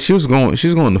yeah, like she was going.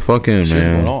 She's going to fuck in, man. She was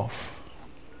going off.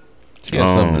 She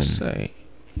got something to say.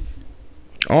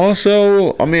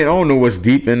 Also, I mean, I don't know what's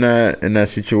deep in that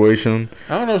situation.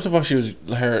 I don't know what the fuck she was.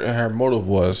 Her motive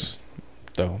was,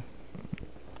 though.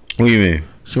 What do you mean?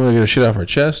 She wanted to get her shit off her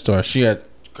chest, or she had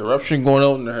corruption going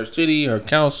on in her city, her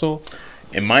council.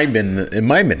 It might have been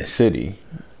the city.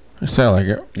 It sounded like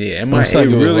it. Yeah,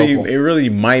 it really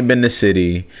might have been the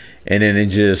city, and then it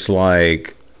just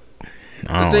like.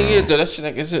 The thing is, though, that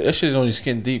shit is only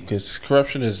skin deep because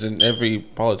corruption is in every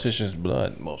politician's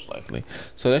blood, most likely.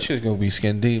 So that shit's gonna be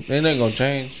skin deep. Ain't nothing gonna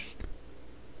change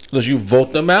unless you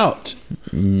vote them out.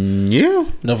 Yeah.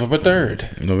 November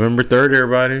 3rd. November 3rd,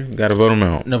 everybody. Gotta vote them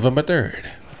out. November 3rd.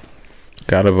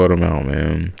 Gotta vote them out,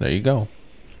 man. There you go.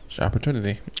 It's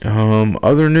opportunity.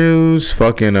 Other news,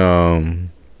 fucking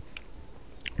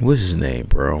what's his name,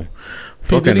 bro?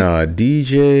 Fucking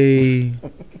DJ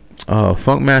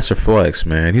Funkmaster Flex,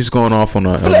 man. He's going off on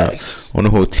the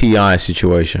whole T.I.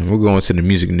 situation. We're going to the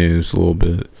music news a little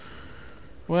bit.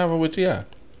 What happened with T.I.?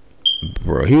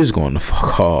 Bro, he was going to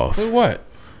fuck off. With what?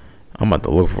 I'm about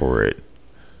to look for it.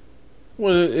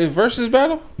 What, is versus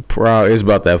battle? Bro, it's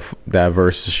about that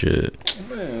versus shit.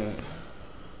 Man.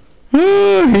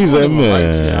 He's like,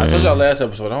 man. I told y'all last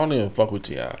episode, I don't even fuck with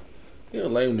T.I. He's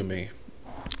lame to me.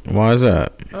 Why is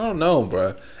that? I don't know,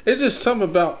 bro. It's just something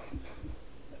about,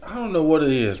 I don't know what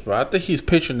it is, bro. I think he's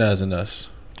patronizing us.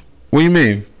 What do you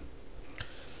mean?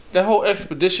 That whole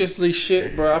expeditiously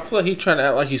shit, bro. I feel like he's trying to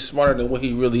act like he's smarter than what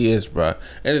he really is, bro.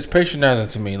 And it's patronizing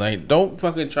to me. Like, don't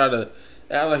fucking try to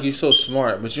act like you're so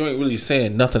smart, but you ain't really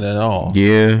saying nothing at all.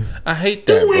 Yeah. I hate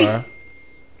that, bro.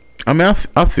 I mean,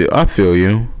 I feel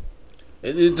you.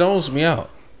 It zones me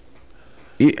out.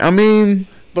 I mean,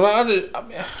 but I mean,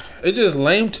 it's just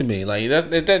lame to me. Like,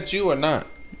 is that you or not?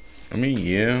 I mean,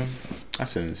 yeah. I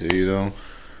sent it to you though.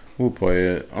 We'll play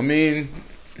it. I mean,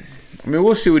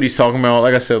 we'll see what he's talking about.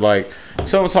 Like I said, like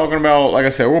someone's talking about. Like I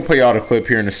said, we'll play y'all the clip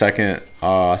here in a second.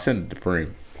 I sent it to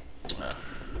Preem.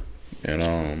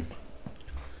 And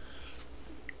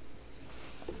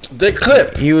the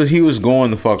clip. He was going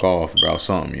the fuck off about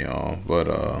something, y'all. But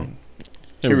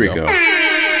here we go.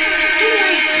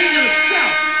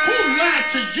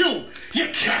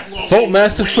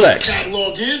 Funkmaster Flex.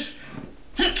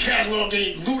 Your catalog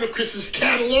ain't Ludacris's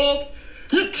catalog.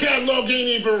 Your catalog ain't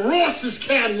even Ross's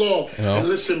catalog. No. And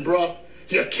listen, bro,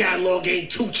 your catalog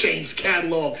ain't 2 Chainz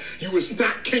catalog. You is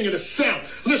not king of the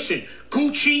South. Listen,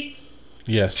 Gucci,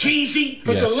 yes, Jeezy,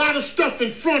 there's a lot of stuff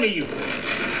in front of you.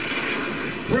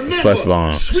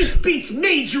 Remember, Swiss Beats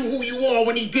made you who you are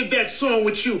when he did that song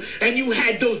with you, and you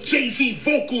had those Jay-Z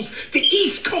vocals. The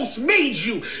East Coast made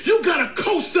you. You got a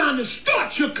cosign to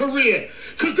start your career,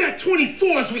 because that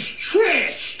 24s was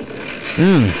trash.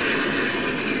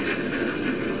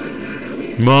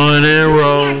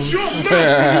 Monero.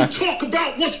 When you talk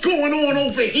about what's going on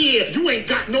over here, you ain't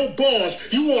got no bars.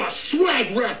 You are a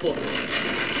swag rapper.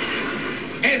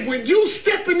 And when you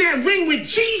step in that ring with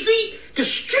Jeezy, the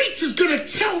streets is gonna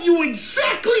tell you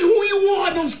exactly who you are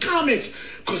in those comments.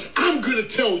 Cause I'm gonna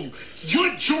tell you,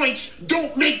 your joints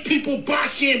don't make people buy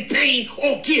champagne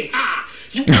or get high.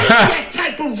 You ain't that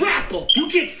type of rapper. You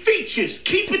get features.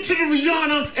 Keep it to the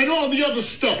Rihanna and all the other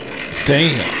stuff.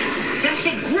 Damn. That's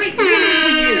a great win for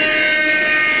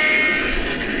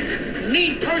you.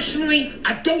 Me personally,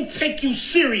 I don't take you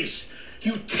serious.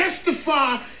 You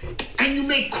testify and you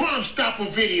make Crime Stopper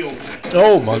videos.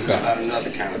 Oh my God. About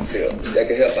another kind of tip that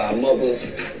can help our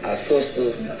mothers, our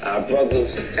sisters, our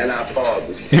brothers, and our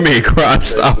fathers. He made Crime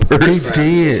Stopper. He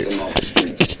did.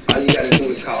 All you gotta do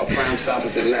is call Crime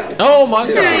Stoppers Atlanta. Oh my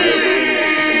God.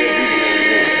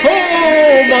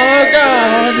 Oh my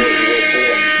God.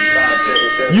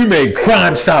 You made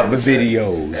Crime Stopper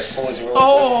videos.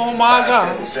 Oh my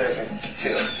God.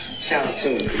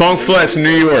 Funk Flex, New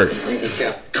York.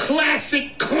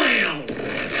 Classic clown.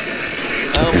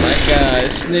 Oh my God,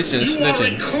 snitching. You are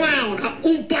a clown, a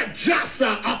Oompa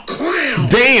Jasa, a clown.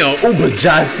 Damn, Oompa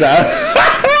Jasa.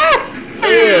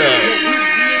 Yeah.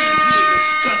 We're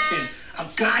discussing a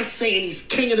guy saying he's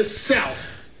king of the South.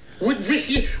 We're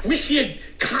here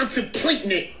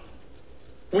contemplating it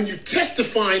when you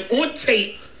testifying on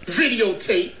tape,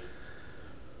 videotape,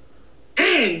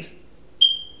 and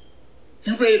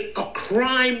you made a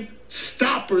Crime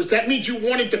Stoppers. That means you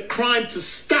wanted the crime to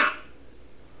stop.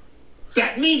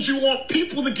 That means you want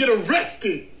people to get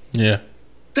arrested. Yeah.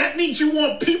 That means you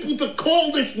want people to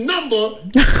call this number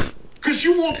because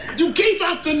you gave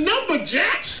out the number,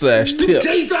 Jack. /tip. You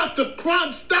gave out the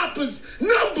Crime Stoppers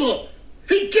number.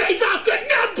 He gave out the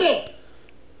number.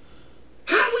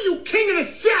 How are you king of the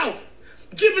South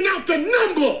giving out the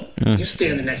number? You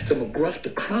standing next to McGruff,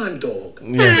 the crime dog.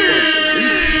 Yeah.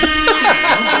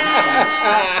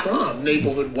 Stop crime,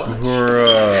 neighborhood watch.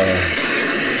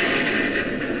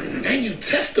 And you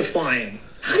testifying.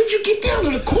 How did you get down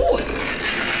to the court?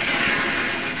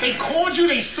 They called you,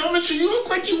 they summoned you. You look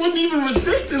like you wasn't even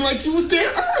resisting, like you was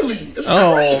there early. That's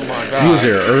crazy. My God. You was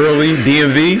there early,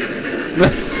 DMV?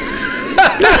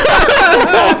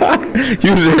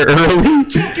 You was there early?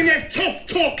 Talking that tough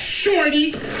talk,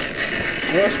 shorty.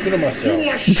 Well, I spit on myself. You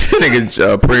are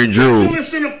Nigga, pretty Drew. You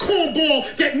listen to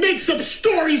cornball that makes up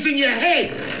stories in your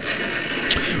head.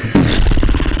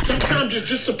 Sometimes you're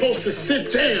just supposed to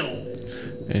sit down.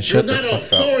 And shut You're not an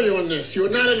authority on this. You're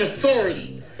not an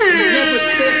authority. We never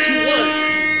thought you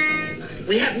was.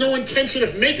 We have no intention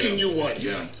of making you one.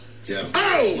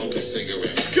 Oh!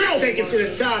 Go! Take it to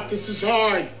the top. This is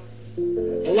hard.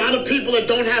 A lot of people that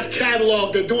don't have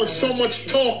catalog, they're doing so much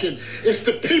talking. It's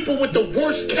the people with the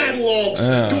worst catalogs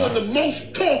doing the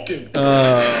most talking.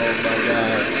 Oh my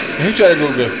God! He tried to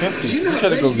go get 50. He tried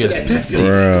to go get 50.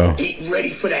 Bro. Ain't ready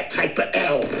for that type of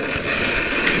L.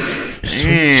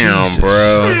 Damn,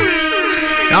 bro.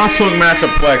 Y'all Swing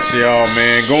Masterplex, y'all,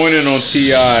 man. Going in on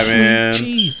T.I., man.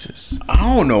 Jesus.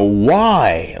 I don't know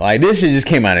why. Like, this shit just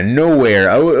came out of nowhere.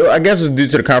 I guess it's due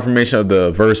to the confirmation of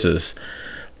the verses.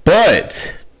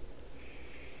 But,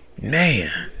 man.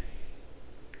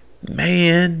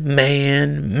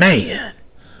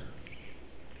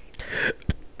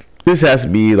 This has to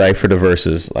be, like, for the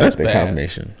verses. Like, That's the bad.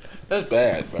 confirmation. That's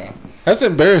bad, bro. That's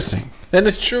embarrassing. And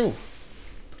it's true.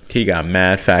 He got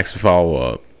mad facts to follow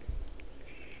up.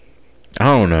 I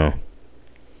don't know.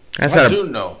 I do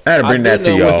know. I had to bring that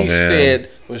to y'all, what he man. said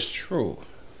was true.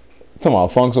 Talking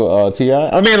about Funk's with T.I.?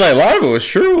 I mean, like, a lot of it was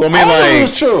true. I mean, All like, of it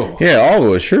was true. Yeah, all of it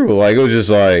was true. Like, it was just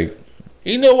like,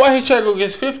 You know why he tried to go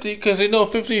get 50? Because he know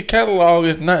 50 catalog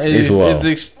is not It's low. it's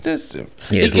extensive.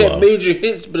 Yeah, it's he got low. major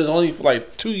hits, but it's only for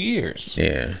like 2 years.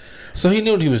 yeah. So he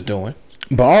knew what he was doing.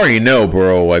 But I already know,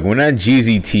 bro. Like, when that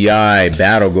Jeezy T.I.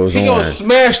 battle goes He on, gonna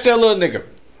smash that little nigga.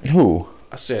 who?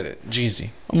 I said it. Jeezy.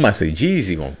 I'm about to say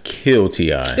Jeezy gonna kill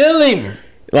T.I. Kill him.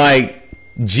 Like,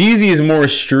 Jeezy is more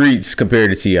streets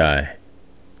compared to T.I.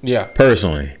 Yeah.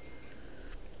 Personally,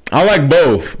 I like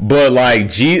both, but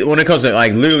like when it comes to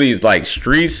like literally like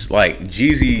streets, like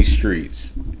Jeezy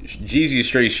streets, Jeezy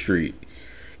straight street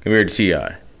compared to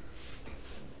T.I.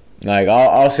 Like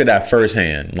I'll say that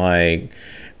firsthand. Like,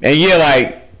 and yeah,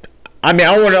 like I mean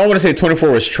I want to say 24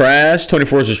 was trash.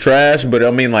 24 was trash, but I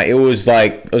mean like it was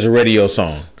a radio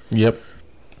song. Yep.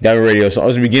 That was a radio song. It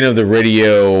was the beginning of the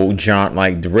radio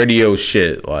like the radio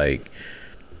shit. Like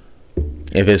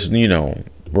if it's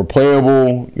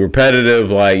replayable,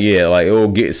 repetitive, like yeah, like it will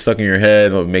get stuck in your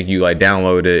head, it'll make you like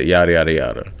download it, yada yada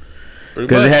yada.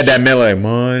 Because it had that melody, like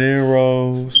money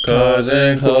rolls, cars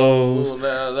and clothes.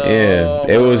 Yeah,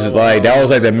 it was like that was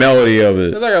like the melody of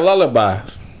it. It's like a lullaby.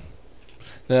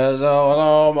 That's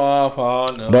all my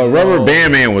father. But Rubber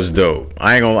Band Man was dope.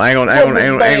 I ain't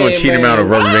gonna cheat him out of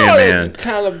Rubber Band Man.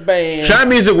 Taliban. Trap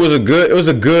Music was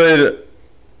a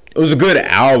good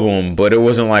album, but it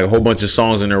wasn't like a whole bunch of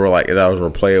songs in there were like that was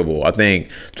replayable. I think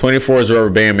 24's Rubber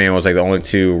Band Man was like the only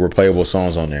two replayable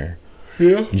songs on there.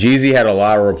 Yeah. Jeezy had a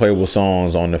lot of replayable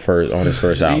songs on his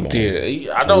first album. He did.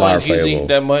 I don't like Jeezy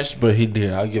that much, but he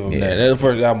did. I'll give him that. That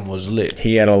first album was lit.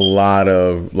 He had a lot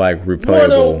of like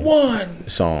replayable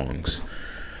songs.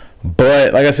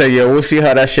 But like I said, yeah, we'll see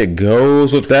how that shit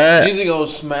goes with that. Jeezy gonna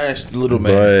smash the little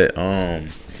man.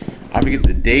 But I forget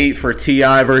the date for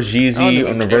T.I. versus Jeezy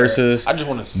on the verses. I just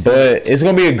want to see. But it's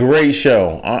gonna be a great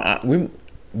show.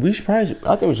 We should probably.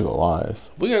 I think we should go live.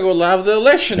 We gotta go live the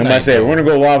election night. I might say we're gonna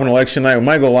go live on election night. We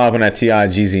might go live on that T.I.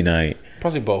 Jeezy night.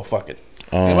 Probably both. Fuck it.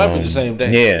 It might be the same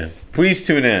day. Yeah. Please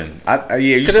tune in.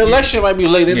 Because the election might be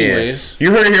late anyways. Yeah.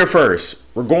 You heard it here first.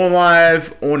 We're going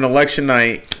live on election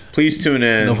night. Please tune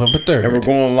in. November 3rd. And we're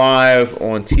going live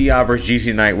on T.I. versus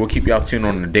Jeezy night. We'll keep y'all tuned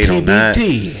on the date on that.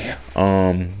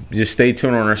 Just stay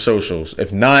tuned on our socials.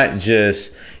 If not,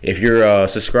 if you're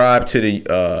subscribed to the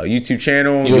YouTube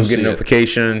channel, you'll get a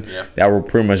notification that we're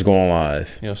pretty much going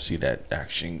live. You'll see that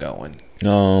action going.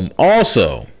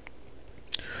 Also,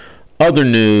 other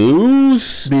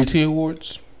news. BET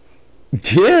Awards.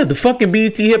 Yeah, the fucking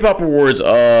BET Hip Hop Awards.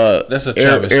 That's a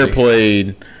travesty.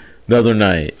 Airplayed the other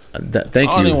night. Thank you.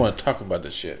 I don't even want to talk about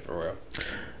this shit for real.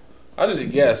 I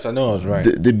just guess. I know I was right.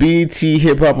 The BET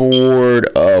Hip Hop Award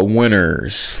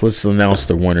winners. Let's announce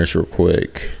the winners real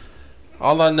quick.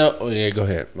 All I know. Oh yeah, go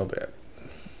ahead. My bad.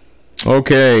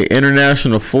 Okay,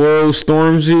 International Flow,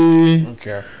 Stormzy.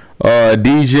 Okay.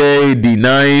 DJ, D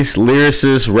Nice,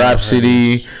 Lyricist,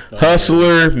 Rhapsody,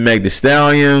 Hustler, Meg Thee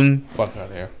Stallion. Fuck out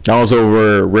of here. That was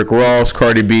over Rick Ross,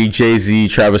 Cardi B, Jay-Z,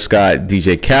 Travis Scott,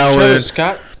 DJ Khaled. Travis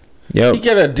Scott? Yep. He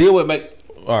got a deal with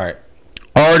Alright.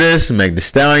 Artist, Meg Thee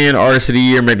Stallion. Artist of the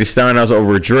Year, Meg Thee Stallion. That was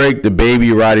over Drake, The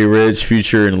Baby, Roddy Ricch,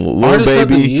 Future, and Lil Artist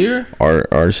Baby. Of the Year?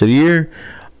 Artist of the Year.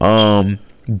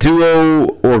 Duo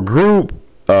or Group,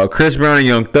 Chris Brown and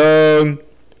Young Thug.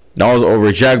 That was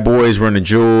over Jack Boys, Run the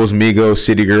Jewels, Migos,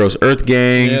 City Girls, Earth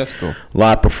Gang. Yeah, that's cool.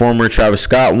 Live performer, Travis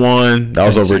Scott won. That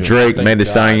was over Drake, Meg Thee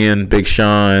Stallion, Big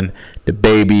Sean, The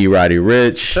Baby, Roddy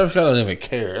Ricch. Travis Scott don't even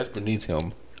care. That's beneath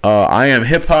him. I Am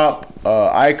Hip Hop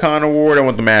Icon Award. I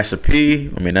went to Master P.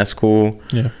 I mean, that's cool.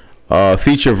 Yeah.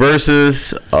 Feature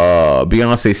Versus,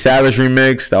 Beyonce Savage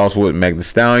Remix. That was with Meg Thee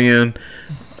Stallion.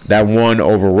 That won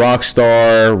over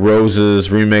Rockstar, Rose's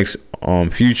remix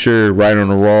Future, Right on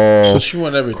the Raw. So she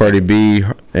won everything. Cardi B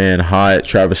and Hot.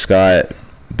 Travis Scott,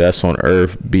 Best on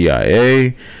Earth,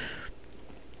 BIA.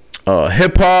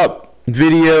 Hip hop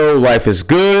video, Life is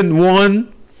Good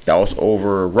won. That was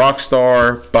over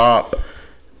Rockstar, Bop,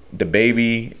 The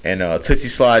Baby, and Tootsie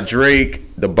Slide Drake,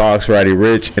 The Box, Roddy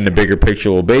Ricch, and The Bigger Picture,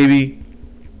 Lil Baby.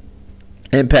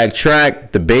 Impact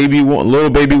track, The Baby one, Lil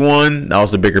Baby one. That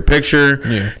was The Bigger Picture.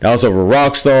 Yeah. That was over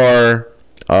Rockstar.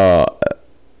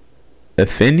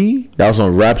 Affinity. That was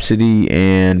on Rhapsody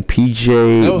and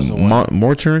PJ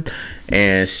Morton.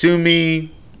 And Sue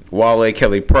Me, Wale,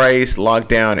 Kelly Price,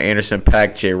 Lockdown, Anderson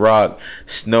 .Paak, J Rock,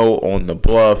 Snow on the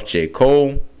Bluff, J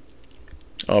Cole.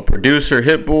 Producer,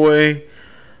 Hit Boy.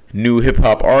 New hip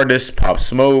hop artist, Pop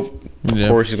Smoke. Of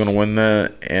course, he's gonna win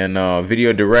that. And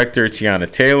video director, Tiana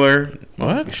Taylor.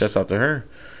 What? Shouts out to her.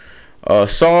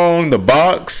 Song, The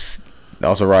Box. That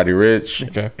was a Roddy Ricch.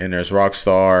 Okay. And there's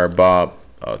Rockstar, Bob,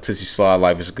 Tootsie Slide,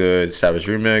 Life is Good, Savage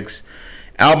Remix.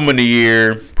 Album of the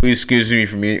year. Please excuse me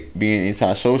for me being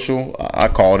antisocial. I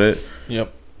called it.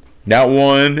 Yep. That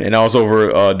one, and that was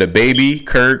over The Baby,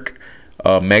 Kirk.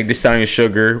 Meg Thee Stallion,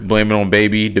 Sugar, Blame It on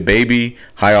Baby, The Baby,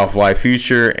 High Off Life,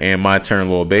 Future, and My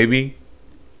Turn, Lil Baby.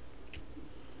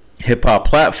 Hip Hop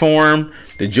Platform,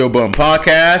 the Joe Budden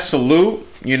Podcast, salute,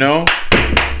 you know.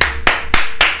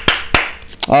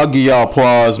 I'll give y'all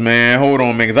applause, man. Hold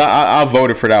on, man, because I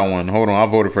voted for that one. Hold on, I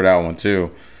voted for that one,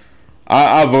 too.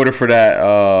 I voted for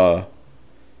that,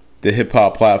 the Hip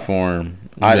Hop Platform.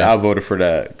 I voted for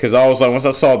that because I was like, once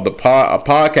I saw the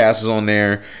podcast was on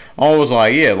there, I was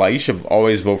like, yeah, like you should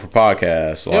always vote for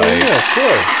podcasts. Like, yeah, of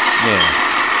course. Yeah.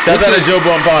 Shout out to Joe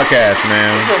Budden Podcast,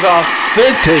 man. This is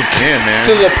authentic. Yeah, man.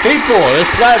 To the people,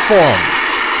 this platform.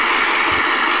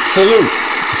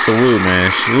 Salute,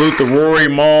 man. Salute to Rory,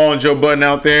 Maul, and Joe Budden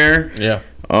out there. Yeah.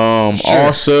 Sure.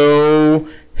 Also,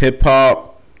 hip hop.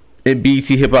 BET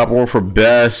Hip Hop Award for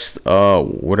best,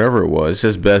 whatever it was. It's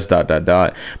just best ...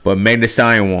 But Meg Thee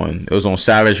Stallion won. It was on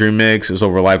Savage Remix. It was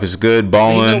over Life is Good,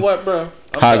 Ballin'. You know what, bro?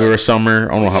 Hot Girl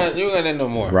Summer. I don't know how. You ain't got that no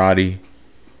more. Roddy.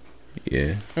 Yeah. You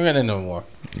ain't got that no more.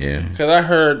 Yeah. Because I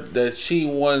heard that she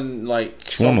won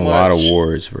she won a lot of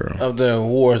awards, bro. Of the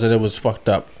awards that it was fucked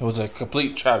up. It was a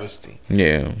complete travesty.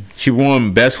 Yeah. She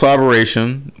won Best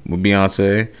Collaboration with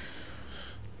Beyonce.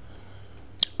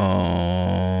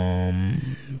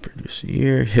 Producer of the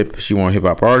Year. She won Hip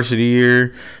Hop Artist of the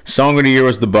Year. Song of the Year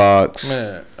was The Box.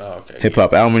 Man. Oh, okay. Hip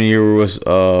Hop Album of the Year was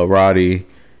Roddy.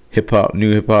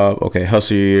 New Hip Hop. Okay,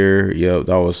 Hustle of the Year. Yep,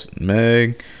 that was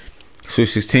Meg. Sweet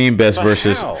 16 Best but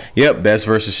versus. How? Yep, Best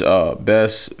versus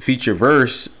Best Feature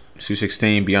Verse. Sweet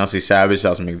 16 Beyonce Savage. That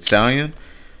was Meg Thee Stallion.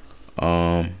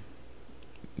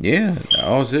 Yeah, that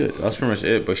was it. That's pretty much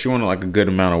it. But she won like a good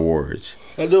amount of awards.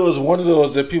 I knew it was one of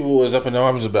those that people was up in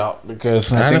arms about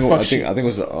because I think it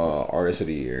was the Artist of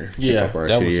the Year. Yeah,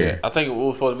 that was it. I think it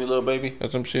was supposed to be Lil Baby or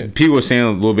some shit. People were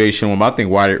saying Lil Baby should have won, but I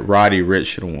think Roddy Ricch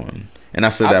should have won. And I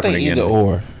said that from the beginning. Either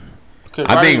or. Because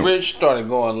Roddy Ricch started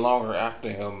going longer after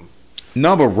him.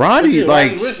 No, but Roddy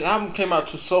Ricch album came out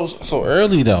so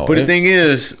early though. But the thing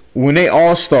is, when they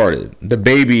all started, The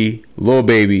Baby, Lil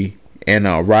Baby, and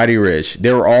Roddy Ricch,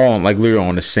 they were all like literally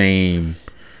on the same.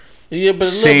 Yeah, but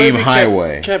same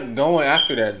highway. Kept going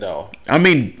after that though. I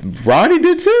mean, Roddy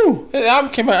did too. His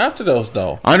album came out after those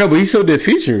though. I know, but he still did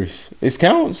features. It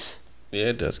counts. Yeah,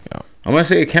 it does count. I'm gonna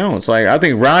say it counts. Like I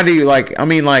think Roddy,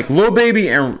 Lil Baby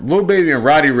and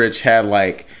Roddy Ricch had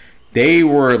like, they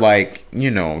were like,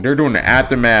 they're doing the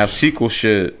aftermath sequel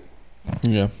shit.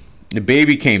 Yeah. The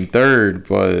Baby came third,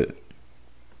 but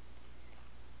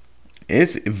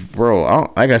it's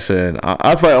like I said,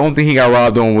 I feel like the only thing he got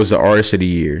robbed on was the Artist of the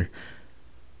Year.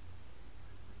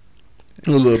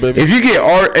 A little bit. If you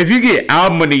get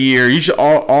Album of the Year, you should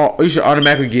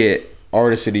automatically get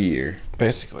Artist of the Year.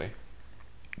 Basically,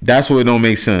 that's what don't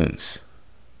make sense.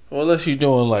 Well, unless you're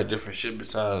doing like different shit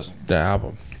besides the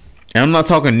album. And I'm not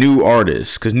talking new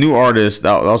artists, because new artists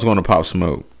that was going to Pop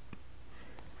Smoke.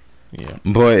 Yeah.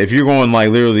 But if you're going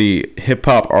like literally hip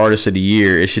hop artist of the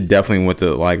year, it should definitely went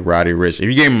to like Roddy Ricch. If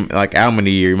you gave him like album of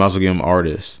the year, you might as well give him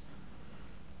artist.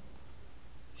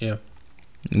 Yeah.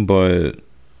 But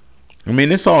I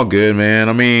mean, it's all good, man.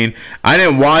 I mean, I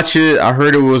didn't watch it. I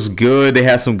heard it was good. They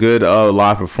had some good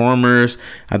live performers.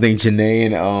 I think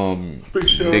Janae and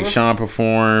Big Sean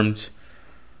performed.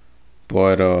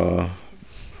 But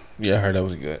yeah, I heard that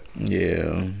was good.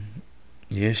 Yeah.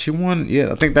 Yeah, she won.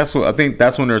 Yeah, I think that's when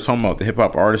they were talking about the hip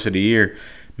hop artist of the year.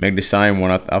 Meg Thee Stallion won.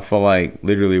 I feel like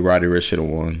literally Roddy Ricch should have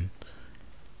won.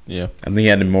 Yeah, I think he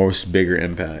had the most bigger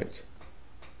impact.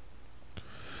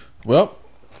 Well,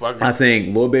 I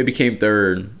think Lil Baby came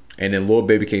third, And then Lil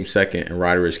Baby came second, and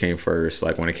Roddy Ricch came first.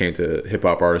 Like when it came to Hip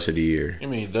Hop Artist of the Year. You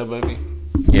mean Da Baby?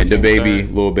 Yeah, Da Baby,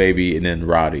 Lil Baby, and then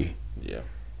Roddy. Yeah.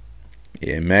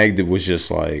 Yeah, Meg was just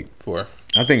like 4th.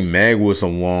 I think Meg was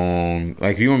along.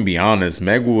 Like, if you want to be honest,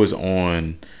 Meg was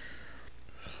on.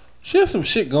 She has some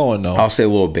shit going though. I'll say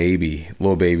Lil Baby.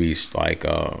 Lil Baby's like,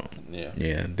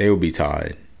 yeah, they would be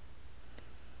tied.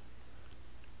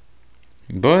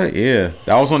 But yeah,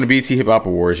 that was on the BT Hip Hop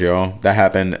Awards, y'all. That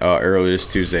happened earlier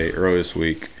this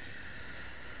week.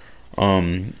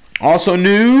 Also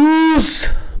news.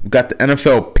 We got the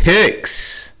NFL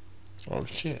picks. Oh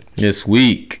shit! This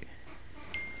week,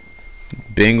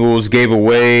 Bengals gave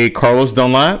away Carlos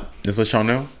Dunlap. Just let y'all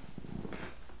know.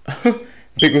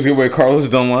 Bengals gave away Carlos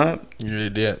Dunlap. Yeah, they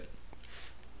did.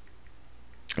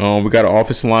 We got an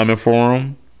offensive lineman for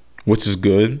him, which is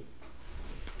good.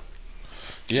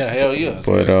 Yeah, hell yeah.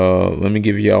 But let me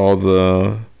give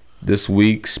y'all this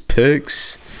week's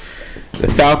picks. The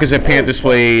Falcons and Panthers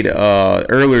played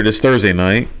earlier this Thursday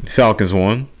night. Falcons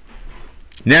won.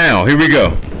 Now, here we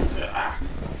go.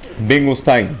 Bengals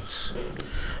Titans.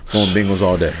 I'm going Bengals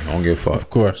all day. I don't give a fuck. Of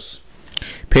course.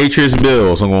 Patriots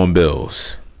Bills. I'm going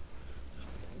Bills.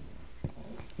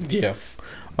 Yeah.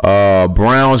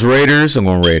 Browns Raiders. I'm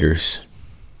going Raiders.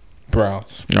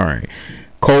 Browns. All right.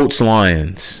 Colts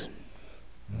Lions.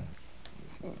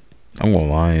 I'm going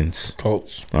Lions.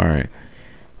 Colts. All right.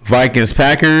 Vikings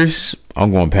Packers.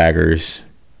 I'm going Packers.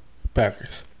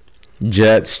 Packers.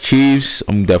 Jets Chiefs.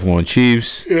 I'm definitely going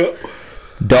Chiefs. Yep.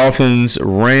 Dolphins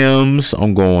Rams.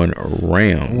 I'm going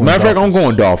Rams. Matter of fact, I'm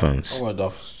going Dolphins. I'm going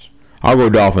Dolphins. I'll go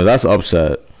Dolphins. That's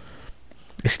upset.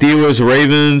 Steelers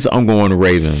Ravens. I'm going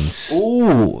Ravens.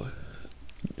 Ooh.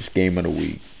 This game of the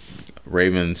week.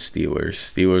 Ravens Steelers.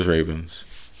 Steelers Ravens.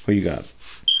 Who you got?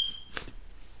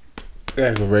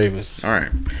 Yeah, the Ravens. All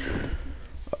right.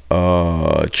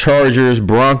 Chargers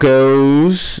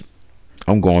Broncos.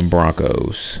 I'm going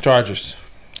Broncos. Chargers.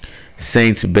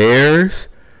 Saints Bears.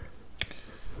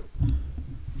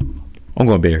 I'm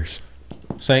going Bears.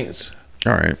 Saints.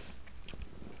 All right.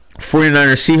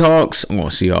 49ers Seahawks. I'm going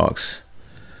Seahawks.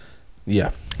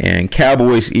 Yeah. And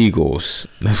Cowboys Eagles.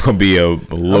 That's going to be a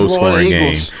low scoring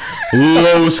game.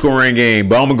 Low scoring game.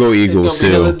 But I'm going to go Eagles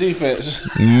too. Defense.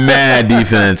 Mad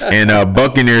defense. And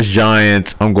Buccaneers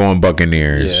Giants. I'm going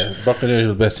Buccaneers. Yeah. Buccaneers are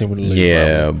the best team in the league.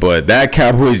 Yeah, probably. but that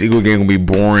Cowboys Eagle game going to be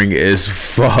boring as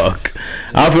fuck.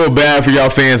 I feel bad for y'all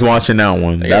fans watching that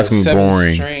one. That's going to be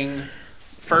boring. String,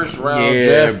 first round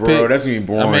Yeah, draft bro. pick. That's going to be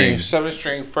boring. I mean, 7th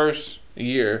string first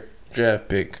year draft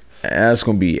pick. That's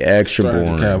going to be extra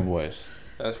boring. Cowboys.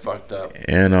 That's fucked up.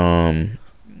 And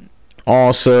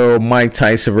also Mike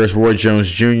Tyson versus Roy Jones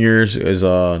Jr. is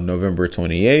November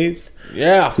 28th.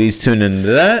 Yeah. Please tune into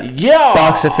that. Yeah.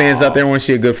 Boxing fans out there want to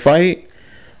see a good fight.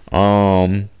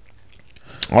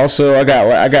 Also, I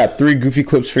got 3 goofy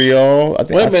clips for y'all. I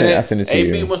think Wait a minute. I sent it to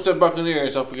AB you. went to the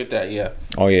Buccaneers. Don't forget that. Yeah.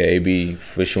 Oh yeah, AB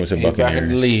official went to Buccaneers. Back in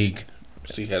the league.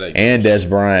 See how that And goes. Des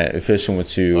Bryant official went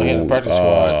to practice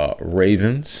squad.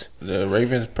 Ravens. The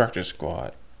Ravens practice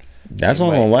squad. That's not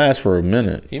gonna last for a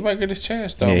minute. He might get his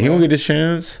chance though. Yeah, he man. gonna get his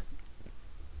chance.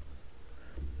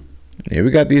 Yeah,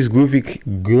 we got these goofy.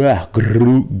 We got the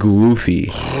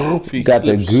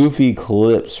goofy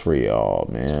clips for y'all,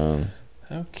 man.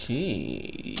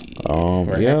 Okay.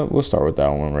 Yeah, we'll start with that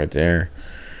one right there.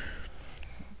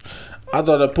 I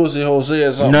thought that Pussy Jose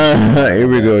or something. Nah, here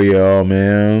we go, y'all,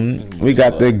 man. We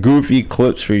got the goofy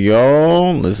clips for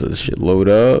y'all. Let's let this shit load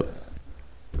up.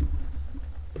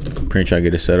 Try to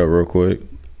get it set up real quick.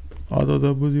 I thought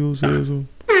that Pussy Jose or something.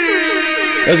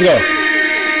 Let's go.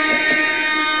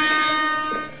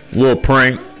 Little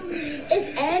prank.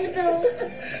 It's Annabelle.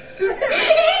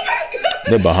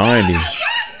 They're behind him.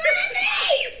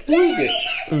 Who is it?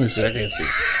 Let me see. I can't see.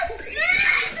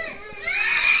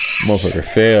 Motherfucker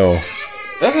fail.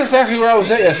 That's exactly where I was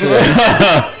at yesterday.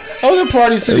 I was in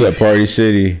Party City. It's at Party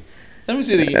City. Let me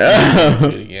see it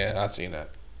again. Yeah, I've seen that.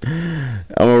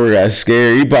 I'm over got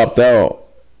scared. He popped out.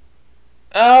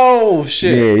 Oh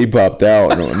shit! Yeah, he popped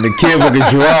out. And the kid fucking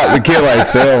dropped. The kid like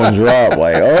fell and dropped.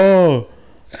 Like, oh.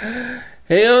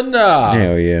 Hell nah.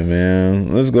 Hell yeah,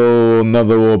 man. Let's go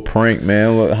another little prank,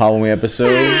 man. Look, Halloween episode.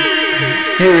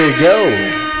 Here we go.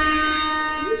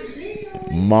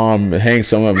 Mom hangs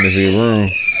something up in his room.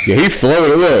 Yeah, he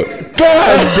floated. Look.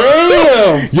 God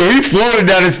damn. Yeah, he floated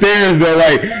down the stairs though.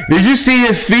 Like, did you see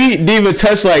his feet? Didn't even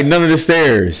touch like none of the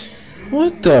stairs.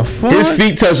 What the fuck? His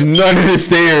feet touched none of the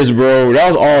stairs, bro.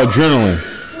 That was all adrenaline.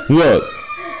 Look.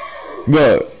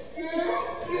 Look.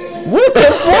 What the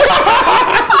fuck?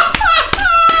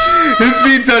 His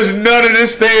feet touched none of the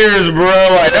stairs, bro.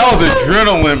 Like, that was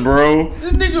adrenaline, bro.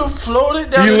 This nigga floated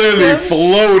down He the literally stairs.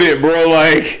 floated, bro.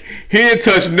 Like, he didn't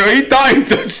touch he thought he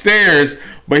touched stairs,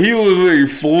 but he was literally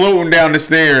floating down the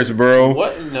stairs, bro.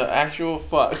 What in the actual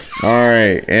fuck?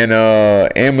 Alright, and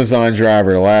Amazon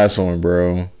driver, the last one,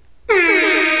 bro. Here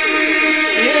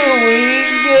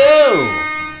we go.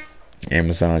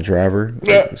 Amazon driver.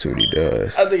 Yeah. That's what he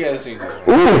does. I think I seen this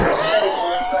one. Ooh.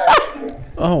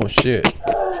 Oh shit.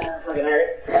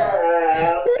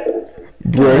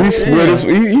 Bro, he split his.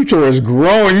 He tore his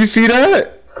groin. You see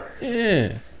that?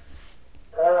 Yeah.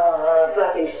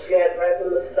 Fucking shit right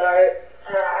from the start.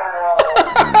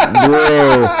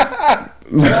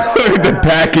 Bro, look at the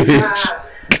package.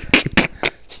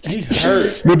 He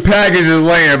hurt. The package is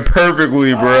laying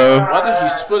perfectly, bro. I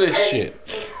think he split his shit.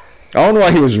 I don't know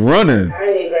why he was running.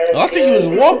 I think he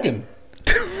was walking.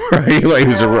 Right, like he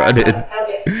was running.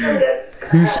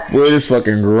 He split his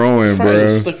fucking groin, Probably bro.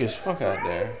 slick as fuck out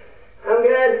there. I'm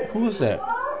good. Who is that?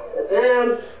 It's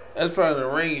him. That's probably the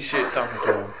rain shit talking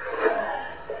to him.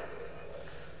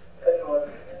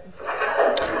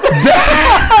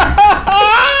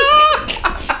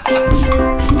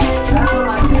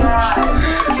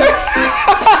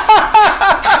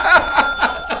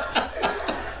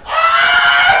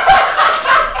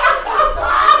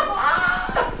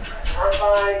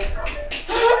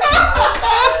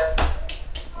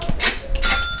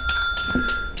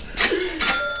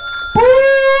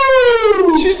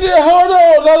 She said, hold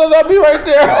on, no, be right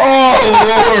there.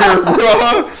 Oh Lord,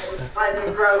 bro.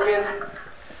 Mine's broken.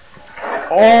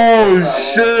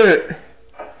 Oh shit.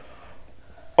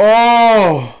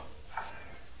 Oh.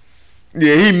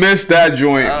 Yeah, he missed that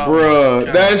joint, Oh, bro.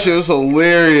 God. That shit was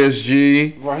hilarious, G.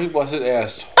 Bro, he busted his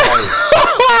ass twice.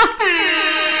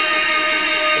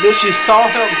 And then she saw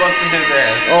him busting his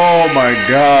ass. Oh my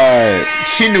god.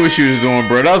 She knew what she was doing,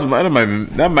 bro. That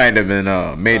might have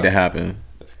been made to happen.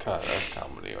 That's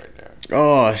comedy right there.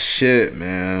 Oh shit,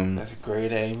 man. That's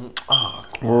grade A. Oh,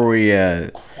 Where we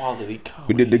at? quality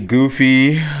comedy. We did the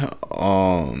Goofy.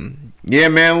 Yeah,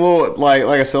 man. Little like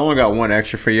I said, I only got one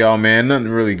extra for y'all, man. Nothing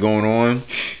really going on.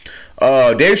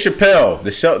 Dave Chappelle, the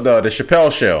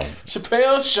Chappelle Show.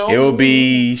 Chappelle Show. It will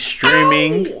be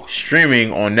streaming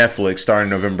on Netflix starting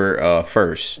November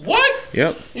 1st. What?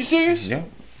 Yep. You serious? Yep.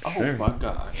 Oh Sure. my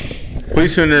god.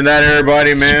 Please tune in to that,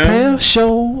 everybody, man. Chappelle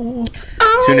Show.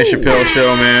 Tune in Chappelle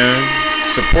Show, man.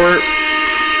 Support.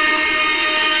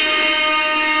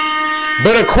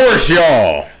 But of course,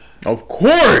 y'all. Of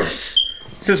course.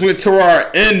 Since we're to our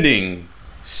ending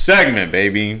segment,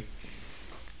 baby.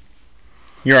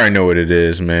 You already know what it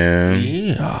is, man.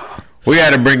 Yeah. We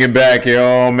had to bring it back,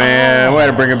 y'all, man. We had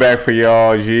to bring it back for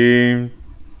y'all, G.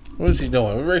 What is he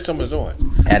doing? What Ray Summers doing?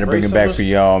 Had to bring it back for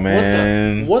y'all,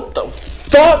 man. What the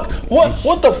fuck?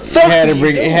 What the fuck? Had to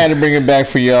bring it back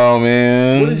for y'all,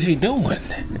 man. What is he doing?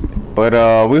 But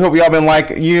we hope y'all been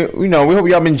we hope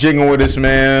y'all been jigging with us,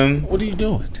 man. What are you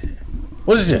doing?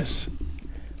 What is this?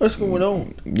 What's going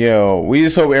on? Yo, we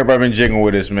just hope everybody been jigging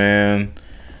with us, man.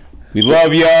 We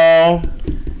love y'all.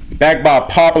 Back by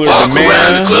popular Walk demand.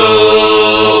 around the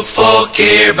club, fuck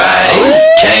everybody.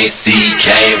 Can't see,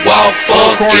 can't walk,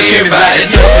 fuck Quarantine is everybody.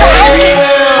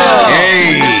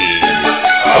 Hey.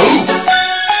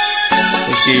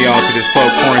 Let's get y'all to this club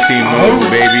quarantine mode,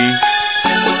 baby.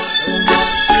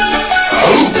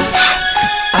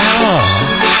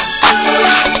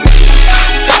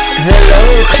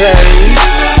 Hello,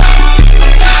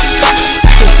 Clarice.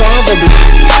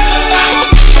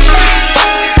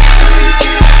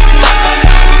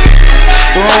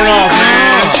 Throwing off,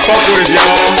 man. Fuck with it,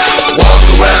 y'all. Walk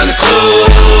around the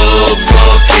club,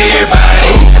 fuck everybody.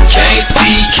 Can't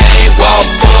see, can't walk,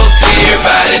 fuck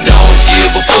everybody. Don't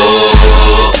give a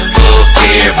fuck, fuck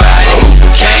everybody.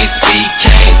 Can't speak,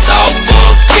 can't talk,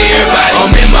 fuck everybody.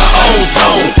 I'm in my own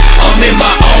zone, I'm in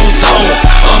my own zone,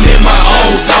 I'm in my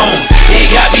own zone.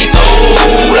 It got me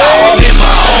throwed off. I'm in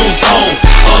my own zone,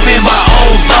 I'm in my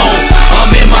own zone,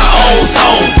 I'm in my own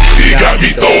zone. It got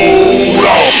me throwed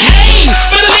off. Hey,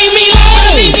 but leave me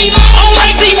alone. Oh my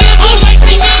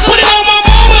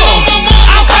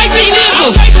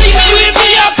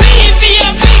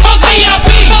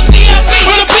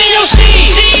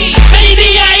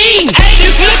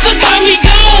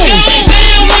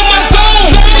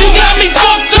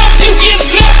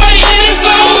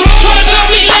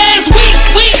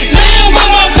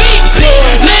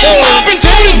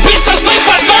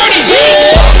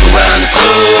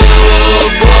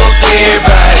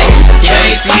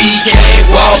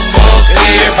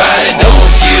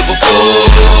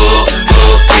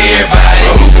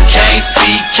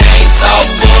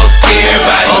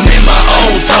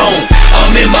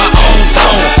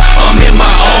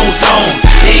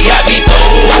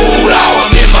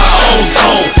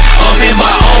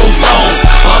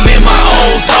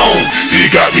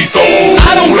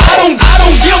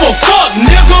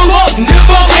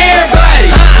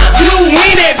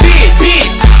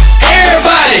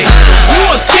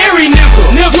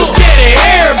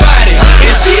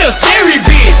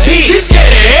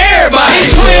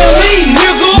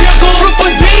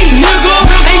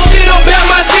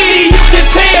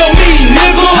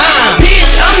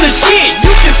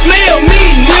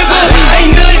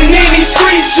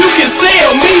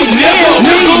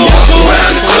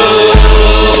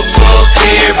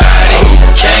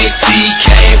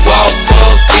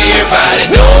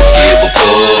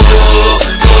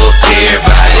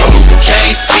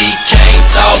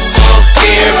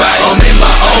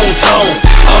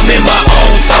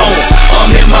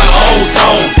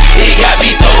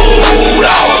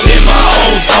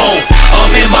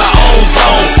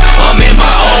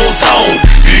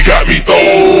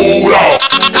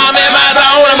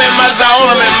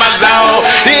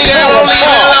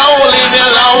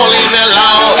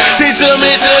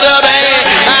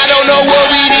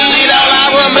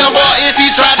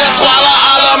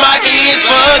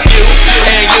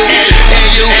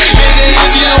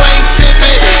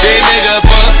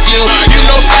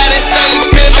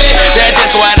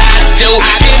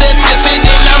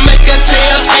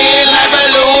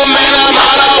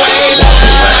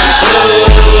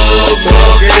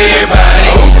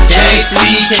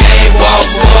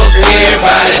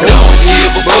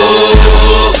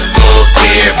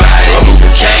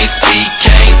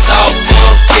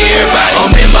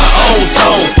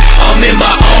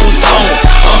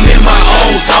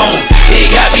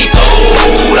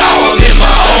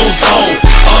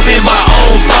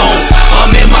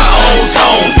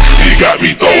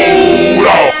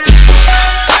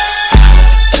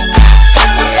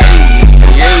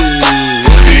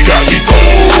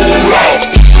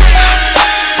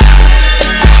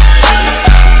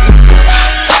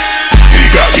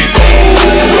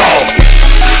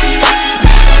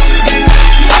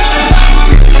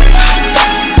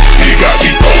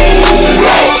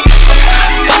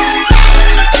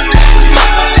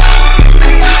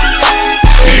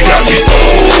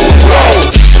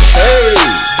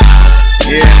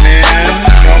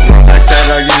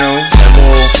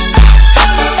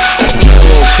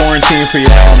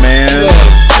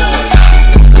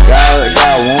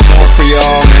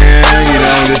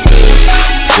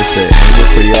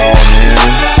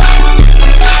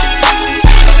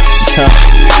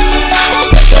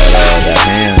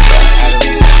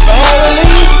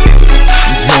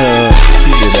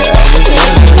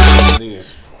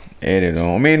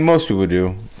mean, most people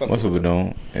do. Most people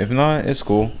don't. If not, it's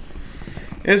cool.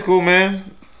 It's cool, man.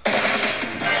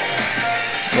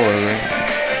 Whatever.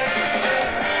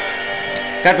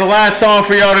 Got the last song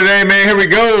for y'all today, man. Here we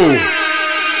go.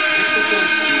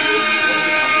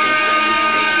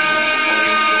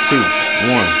 2,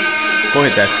 1. Go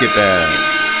hit that skip ad.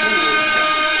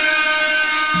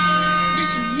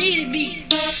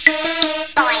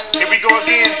 Here we go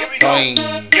again. Here we go.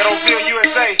 Ghettoville,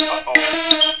 USA.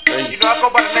 You know I go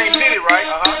by the name Nitty, right?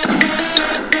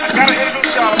 I gotta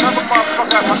introduce y'all another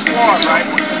motherfucker out my squad, right?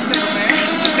 Who's this nigga, man?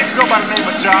 This nigga go by the name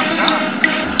of John.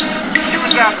 He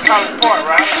resides in College Park,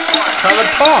 right?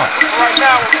 College Park. So right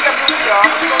now, what we gotta do for y'all?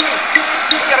 What we gonna do?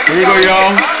 We gotta Here we go,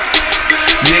 y'all.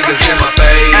 Niggas in my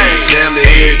face, damn near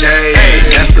every day.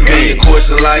 Ask a million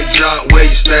questions like Jock, where you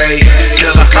stay?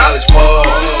 Tell a College Park,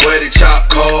 where the chop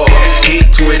cars. Hit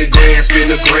 20 grand,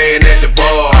 spend $1 grand at the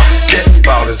bar. Just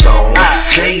about his own,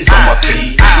 J's on my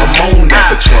feet. I'm on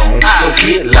that Patron, so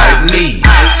get like me.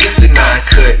 69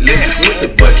 Cutlass with the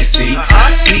bucket seats.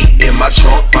 Beat in my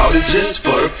trunk, bought it just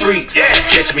for the freaks.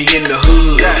 Catch me in the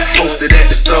hood, posted at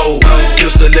the stove.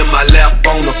 Pistol in my lap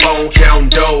on the phone,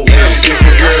 counting dough. If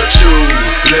a girl choose,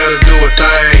 let her do a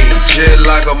thing. Just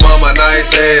like a mama,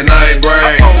 nice and night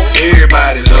brain.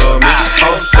 Everybody love me,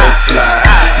 I'm so fly.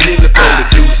 Niggas throw the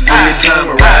deuces every time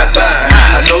I ride by.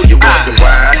 I know you wonder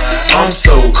why I'm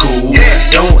so cool.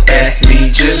 Don't ask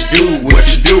me, just do what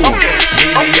you do.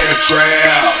 Meet me in the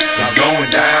trap, it's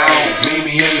going down. Meet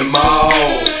me in the mall,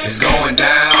 it's going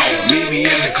down. Meet me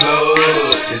in the club,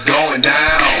 it's going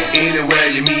down. Anywhere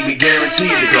you meet me,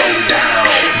 guaranteed to go down.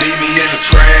 Meet me in the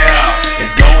trap,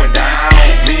 it's going down.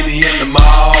 Meet me in the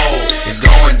mall, it's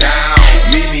going down.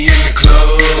 Meet me in the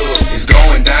club, it's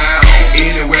going down.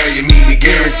 Anywhere you meet me,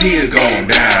 guaranteed to go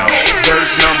down.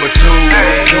 Verse number 2,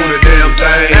 do the damn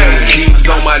thing. Keys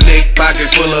on my neck, pocket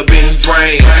full of bin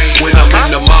frames. When I'm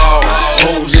in the mall,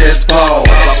 hoes just pause.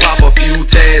 I pop a few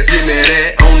tags, give me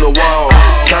that on the wall.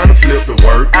 Time to flip the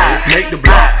work, make the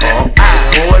block bump.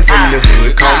 Boys in the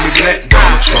hood, call me Black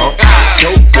Donald Trump.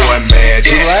 Dope boy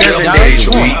magic, 7 days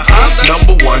a week.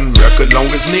 Number 1 record,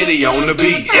 longest nitty on the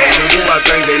beat. I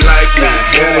think they like me,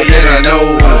 better yet I know.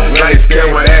 Lights,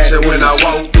 camera, action when I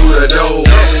walk through the door.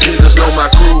 Niggas know my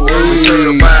crew, we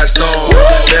certified stars.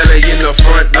 Belly in the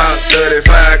front, about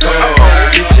 35 cars.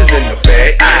 Bitches in the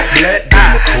back, black in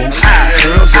the coops.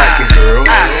 Girls liking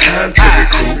girls, time to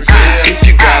recruit. If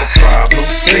you got a problem,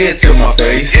 say it to my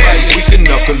face. We can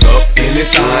knuckle up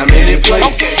anytime, any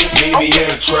place. Meet me in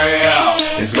the trail,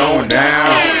 it's going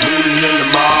down. Meet me in the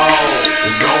mall,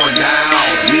 it's going down.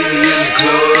 Meet me in the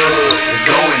club, it's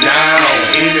going down.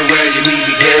 Anywhere you meet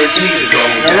me, guaranteed to go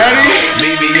down.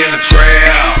 Meet me in the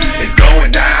trail, it's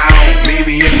going down. Meet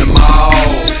me in the mall,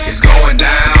 it's going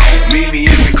down. Meet me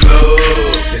in the club,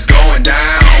 it's going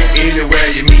down. Anywhere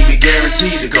you meet me,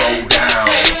 guaranteed to go down.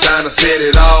 Time to set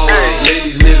it all, let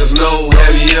these niggas know.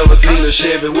 Have you ever seen a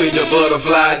Chevy with the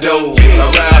butterfly doors? I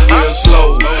ride real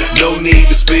slow, no need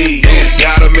to speed.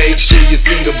 Gotta make sure you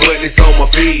see the buttons on my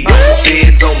feet.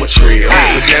 Feds on my trail,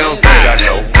 but they don't think I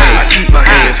know. I keep my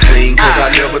hands clean, cause I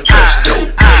never touch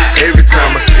dope. Every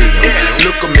time I see them,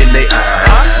 look them in their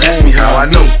eyes. Ask me how I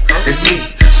know, it's me,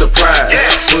 surprise.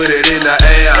 Put it in the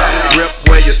air, rep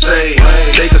where you stay.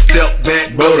 Take a step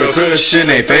back, blow the cushion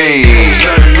they face.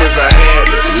 Certain is a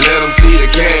habit, let them see the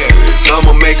canvas.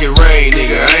 I'ma make it rain,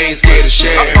 nigga, I ain't scared to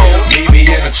share. Meet me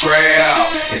in the trail,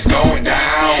 it's going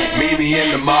down. Meet me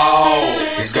in the mall,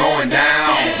 it's going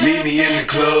down. Meet me in the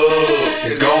club,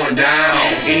 it's going down.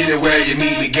 Anywhere you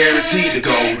meet me, guaranteed to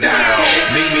go down.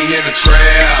 Meet me in the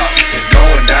trail, it's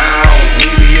going down.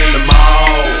 Meet me in the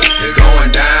mall, it's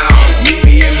going down. Meet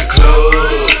me in the club,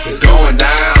 it's going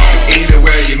down.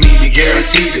 Anywhere you meet me,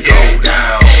 guaranteed to go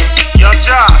down. Young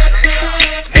John,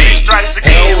 he strikes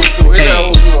again.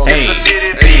 It's the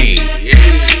Diddy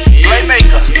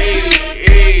Playmaker.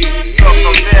 So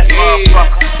death,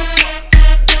 motherfucker.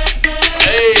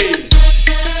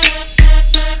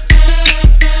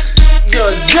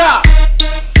 Young Jock,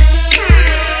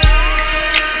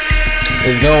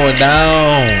 it's going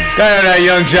down. Got that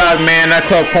Young Jock, man. That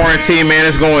Club Quarantine, man.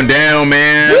 It's going down,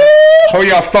 man. Hope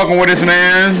y'all fucking with us,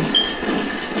 man.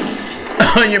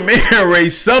 Your man, Ray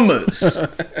Summers.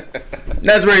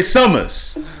 That's Ray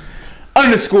Summers.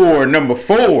 _ number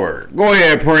 4. Go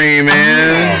ahead, Preem,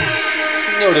 man.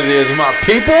 You know what it is, my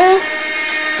people.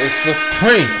 It's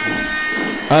Supreme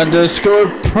 _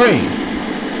 Preem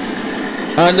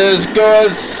 _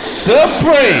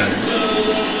 Supreme.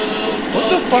 What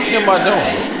the fuck am I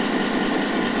doing?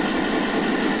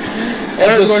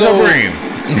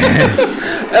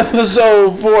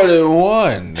 Episode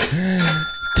 41.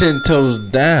 10 toes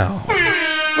down.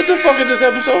 What the fuck is this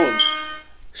episode?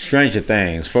 Stranger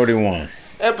Things 41.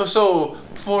 Episode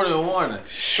 41.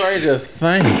 Stranger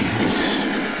Things.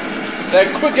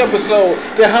 That quick episode,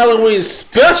 the Halloween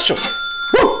special.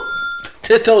 Woo!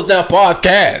 Tiptoes Down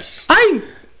podcast. Aye.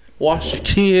 Wash your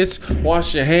kids,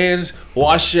 wash your hands,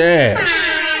 wash your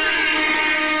ass.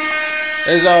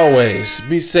 As always,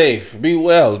 be safe, be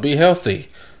well, be healthy.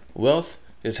 Wealth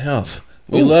is health.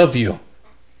 We love you.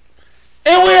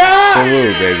 And we are!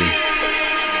 Salute, baby.